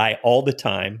a lie all the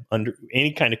time under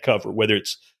any kind of cover, whether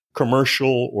it's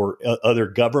commercial or other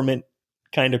government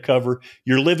kind of cover.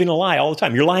 You're living a lie all the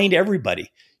time. You're lying to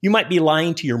everybody. You might be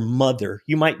lying to your mother.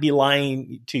 You might be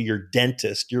lying to your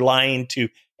dentist. You're lying to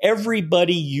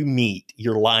everybody you meet.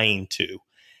 You're lying to.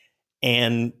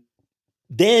 And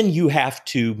then you have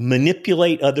to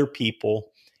manipulate other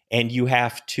people, and you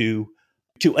have to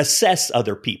assess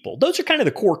other people. Those are kind of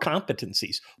the core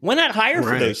competencies. Why not hire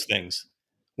for those things?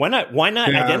 Why not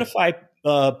identify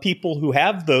people who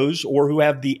have those or who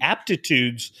have the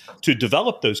aptitudes to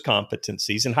develop those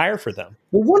competencies and hire for them?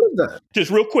 Well, one of the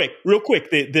just real quick,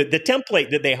 the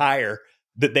template that they hire,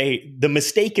 the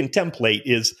mistaken template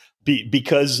is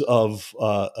because of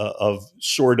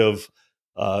sort of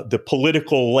the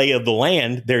political lay of the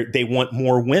land. They want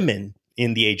more women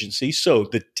in the agency. So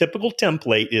the typical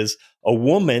template is a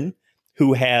woman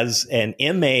who has an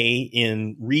MA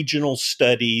in regional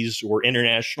studies or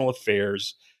international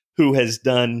affairs, who has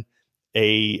done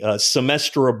a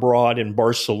semester abroad in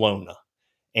Barcelona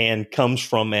and comes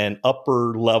from an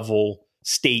upper level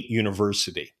State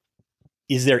University.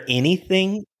 Is there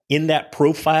anything in that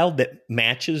profile that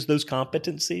matches those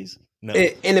competencies? No.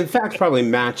 And in fact, probably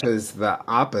matches the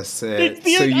opposite.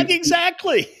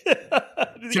 Exactly. So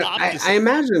The opposite. I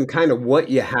imagine kind of what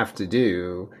you have to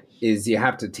do is you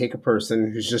have to take a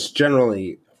person who's just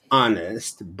generally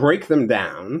honest, break them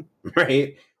down,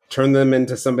 right? Turn them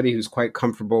into somebody who's quite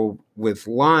comfortable with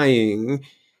lying.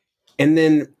 And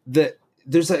then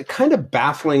there's a kind of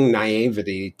baffling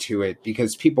naivety to it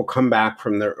because people come back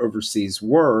from their overseas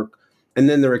work and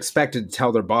then they're expected to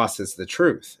tell their bosses the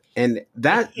truth. And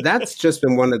that's just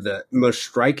been one of the most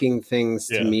striking things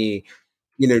to Yeah. me.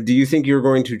 Do you think you're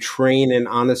going to train an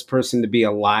honest person to be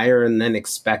a liar and then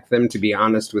expect them to be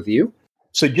honest with you?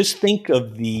 So just think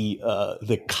of the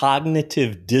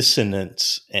cognitive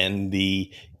dissonance and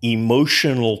the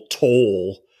emotional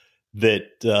toll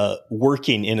that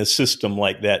working in a system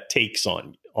like that takes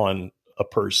on a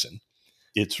person.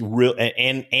 It's real,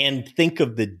 and think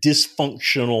of the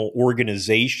dysfunctional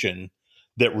organization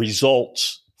that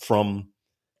results from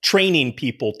training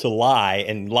people to lie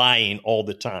and lying all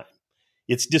the time.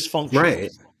 It's dysfunctional.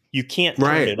 Right. You can't turn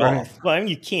Right. it Right. off. Well, I mean,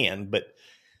 you can, but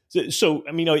so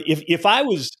I mean, if I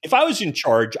was in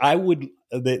charge, I would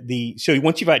so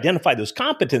once you've identified those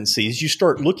competencies, you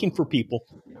start looking for people.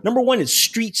 Number one is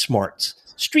street smarts.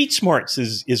 Street smarts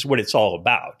is what it's all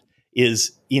about.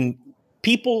 Is in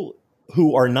people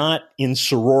who are not in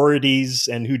sororities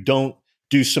and who don't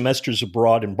do semesters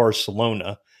abroad in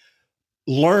Barcelona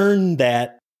learn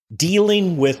that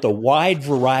dealing with a wide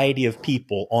variety of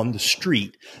people on the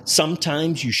street,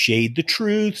 sometimes you shade the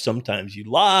truth, sometimes you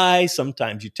lie,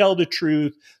 sometimes you tell the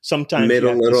truth, sometimes you Middle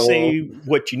have to little. say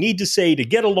what you need to say to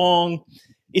get along.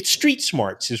 It's street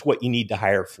smarts is what you need to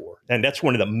hire for. And that's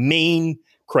one of the main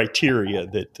criteria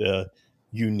that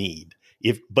you need.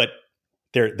 But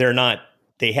they're not,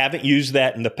 they haven't used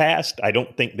that in the past. I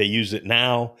don't think they use it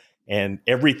now. And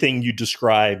everything you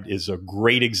described is a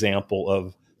great example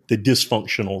of the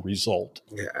dysfunctional result.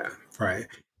 Yeah, right.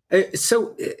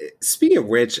 So, speaking of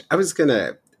which, I was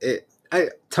gonna I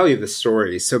tell you the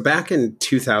story. So, back in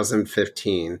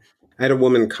 2015, I had a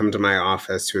woman come to my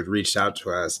office who had reached out to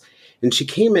us, and she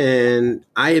came in.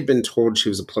 I had been told she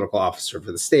was a political officer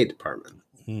for the State Department.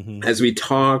 Mm-hmm. As we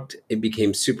talked, it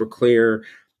became super clear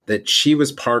that she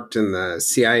was parked in the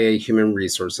CIA Human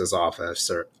Resources office.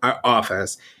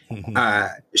 Mm-hmm.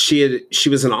 She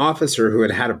was an officer who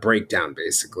had had a breakdown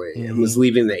basically and was Mm-hmm.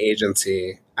 leaving the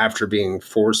agency after being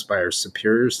forced by her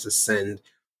superiors to send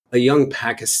a young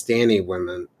Pakistani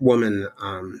woman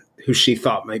who she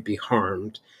thought might be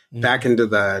harmed back into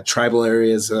the tribal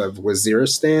areas of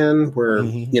Waziristan, where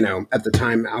Mm-hmm. at the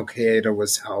time Al Qaeda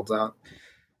was held up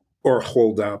or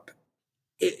hold up.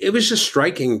 It was just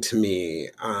striking to me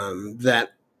that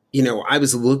I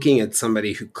was looking at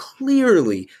somebody who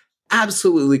clearly,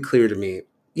 absolutely clear to me.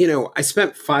 I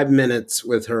spent 5 minutes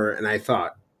with her and I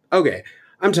thought, okay,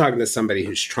 I'm talking to somebody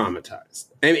who's traumatized.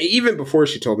 I mean, even before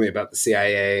she told me about the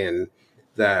CIA and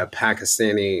the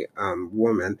Pakistani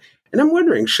woman. And I'm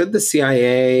wondering, should the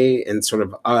CIA and sort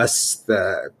of us,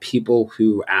 the people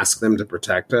who ask them to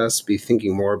protect us, be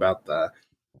thinking more about the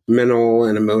mental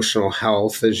and emotional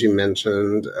health, as you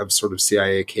mentioned, of sort of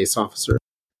CIA case officer?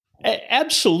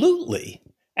 Absolutely.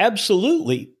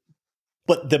 Absolutely.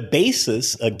 But the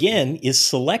basis, again, is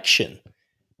selection.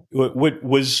 What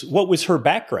was her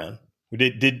background?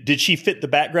 Did she fit the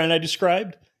background I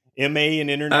described? MA in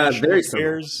international Very similar.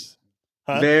 affairs?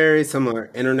 Huh? Very similar.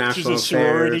 She's a International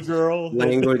sorority affairs, girl.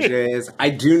 languages. I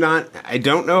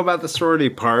don't know about the sorority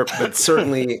part, but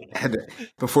certainly had,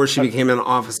 before she became an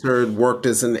officer, worked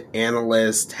as an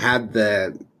analyst, had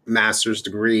the master's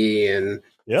degree in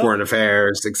Yeah. foreign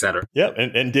affairs, etc. Yeah,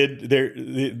 and did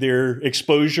their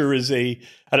exposure is I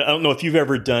don't know if you've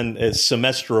ever done a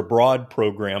semester abroad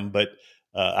program, but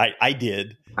I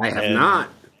did, I have and not.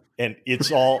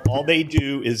 it's all they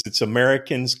do is it's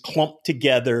Americans clumped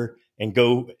together and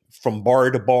go from bar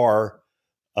to bar,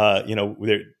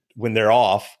 when they're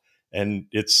off, and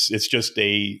it's just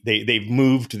they've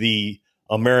moved the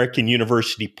American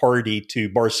University Party to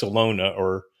Barcelona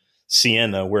or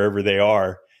Siena, wherever they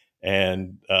are,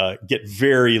 and get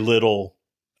very,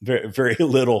 very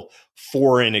little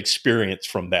foreign experience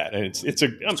from that. And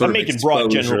I'm Sort of making broad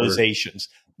exposure. generalizations,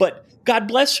 but God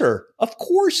bless her. Of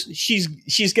course,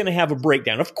 she's going to have a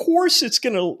breakdown. Of course, it's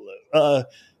going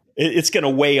to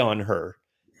weigh on her.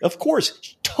 Of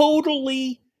course,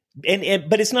 totally.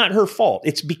 But it's not her fault.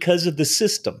 It's because of the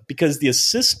system. Because the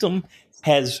system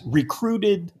has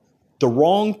recruited the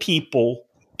wrong people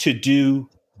to do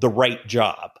the right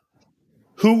job.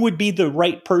 Who would be the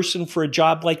right person for a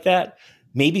job like that?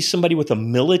 maybe somebody with a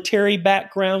military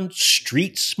background,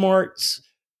 street smarts.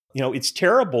 It's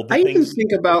terrible the I even things.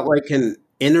 think about like an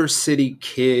inner city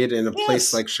kid in a place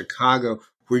Yes. like Chicago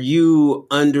where you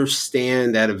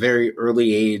understand at a very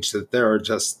early age that there are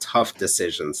just tough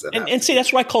decisions that have And to see, be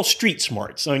that's made. what I call street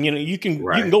smarts. So, you can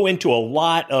Right. go into a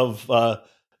lot of,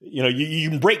 you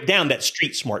can break down that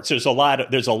street smarts. There's a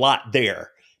lot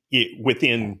there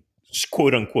within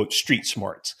quote unquote street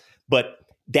smarts, but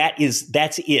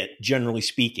that's it, generally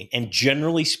speaking. And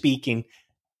generally speaking,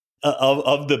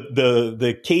 of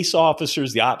the case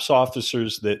officers, the ops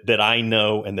officers that I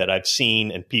know and that I've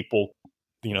seen, and people,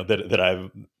 that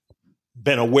I've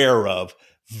been aware of,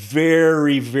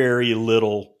 very, very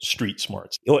little street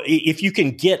smarts. If you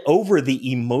can get over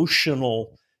the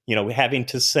emotional, having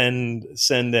to send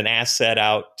an asset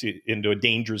out into a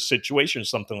dangerous situation or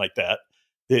something like that,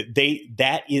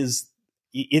 it's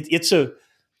a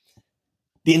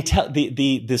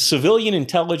the civilian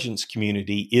intelligence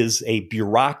community is a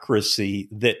bureaucracy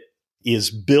that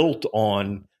is built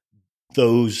on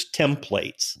those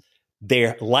templates.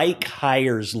 They're like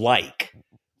hires like.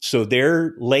 So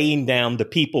they're laying down the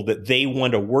people that they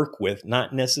want to work with,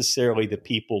 not necessarily the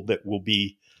people that will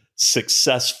be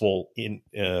successful in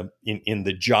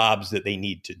the jobs that they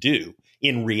need to do.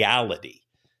 In reality,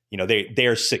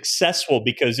 they're successful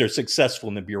because they're successful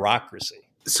in the bureaucracy.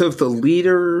 So if the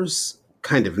leaders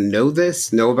kind of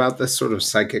know about this sort of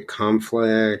psychic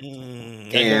conflict, I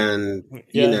don't. and,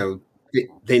 Yeah.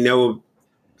 they know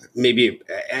maybe,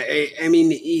 I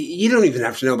mean, you don't even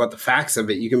have to know about the facts of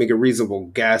it. You can make a reasonable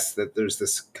guess that there's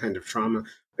this kind of trauma.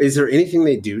 Is there anything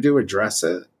they do to address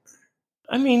it?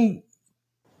 I mean,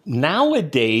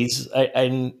 nowadays,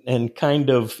 and kind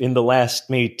of in the last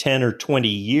maybe 10 or 20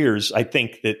 years, I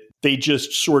think that they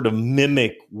just sort of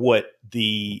mimic what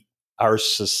our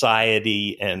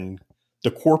society and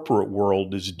the corporate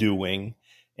world is doing,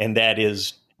 and that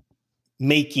is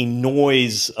making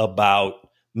noise about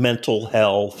mental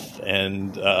health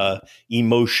and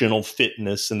emotional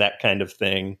fitness and that kind of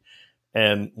thing.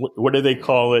 And what do they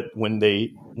call it when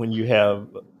you have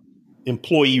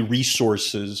employee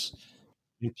resources,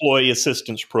 employee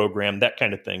assistance program, that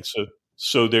kind of thing.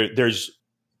 So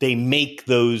they make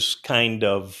those kind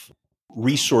of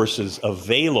resources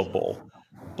available,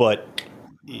 but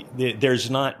there's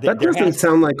not That there doesn't has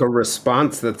sound like a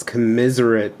response that's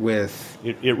commiserate with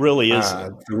it really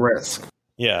isn't. the risk.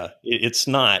 Yeah, it's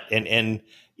not, and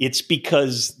it's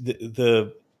because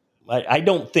I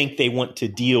don't think they want to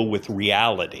deal with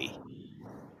reality.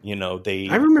 I They.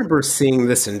 remember seeing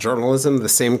this in journalism, the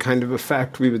same kind of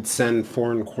effect. We would send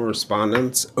foreign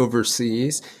correspondents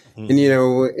overseas. And,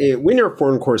 Mhm. when you're a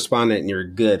foreign correspondent and you're a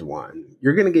good one,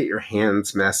 you're going to get your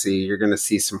hands messy. You're going to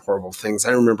see some horrible things.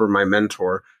 I remember my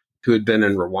mentor, who had been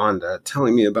in Rwanda,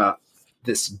 telling me about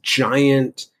this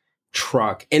giant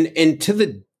truck. And to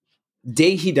the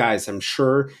day he dies, I'm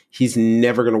sure he's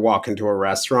never going to walk into a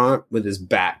restaurant with his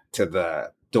back to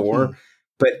the door. Hmm.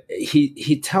 But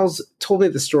he told me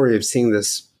the story of seeing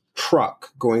this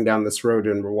truck going down this road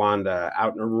in Rwanda,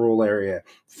 out in a rural area,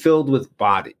 filled with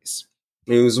bodies.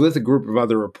 And he was with a group of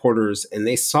other reporters, and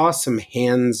they saw some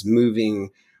hands moving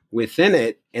within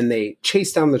it, and they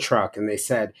chased down the truck, and they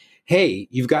said, "Hey,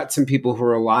 you've got some people who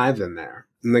are alive in there."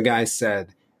 And the guy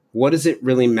said, "What does it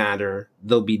really matter?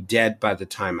 They'll be dead by the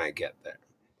time I get there."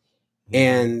 Hmm.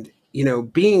 And,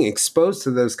 being exposed to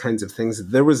those kinds of things,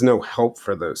 there was no help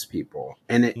for those people.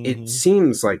 And it Hmm.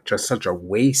 seems like just such a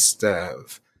waste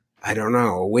of, I don't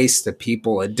know, a waste of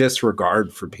people, a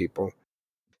disregard for people.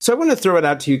 So I want to throw it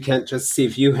out to you, Kent, just to see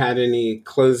if you had any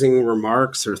closing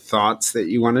remarks or thoughts that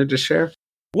you wanted to share.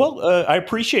 Well, I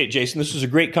appreciate it, Jason. This was a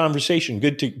great conversation.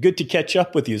 Good to catch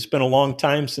up with you. It's been a long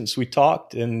time since we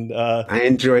talked, and I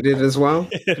enjoyed it as well.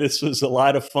 this was a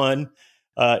lot of fun.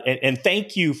 And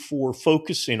thank you for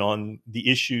focusing on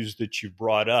the issues that you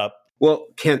brought up. Well,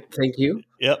 Kent, thank you.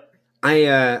 Yep.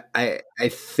 I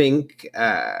think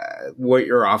what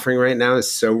you're offering right now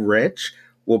is so rich.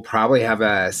 We'll probably have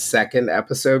a second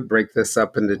episode, break this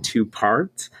up into two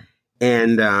parts.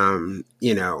 And,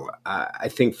 I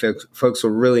think folks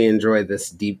will really enjoy this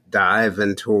deep dive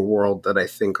into a world that I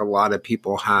think a lot of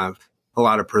people have a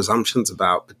lot of presumptions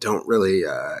about, but don't really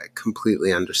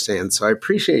completely understand. So I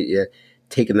appreciate you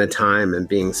taking the time and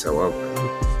being so open.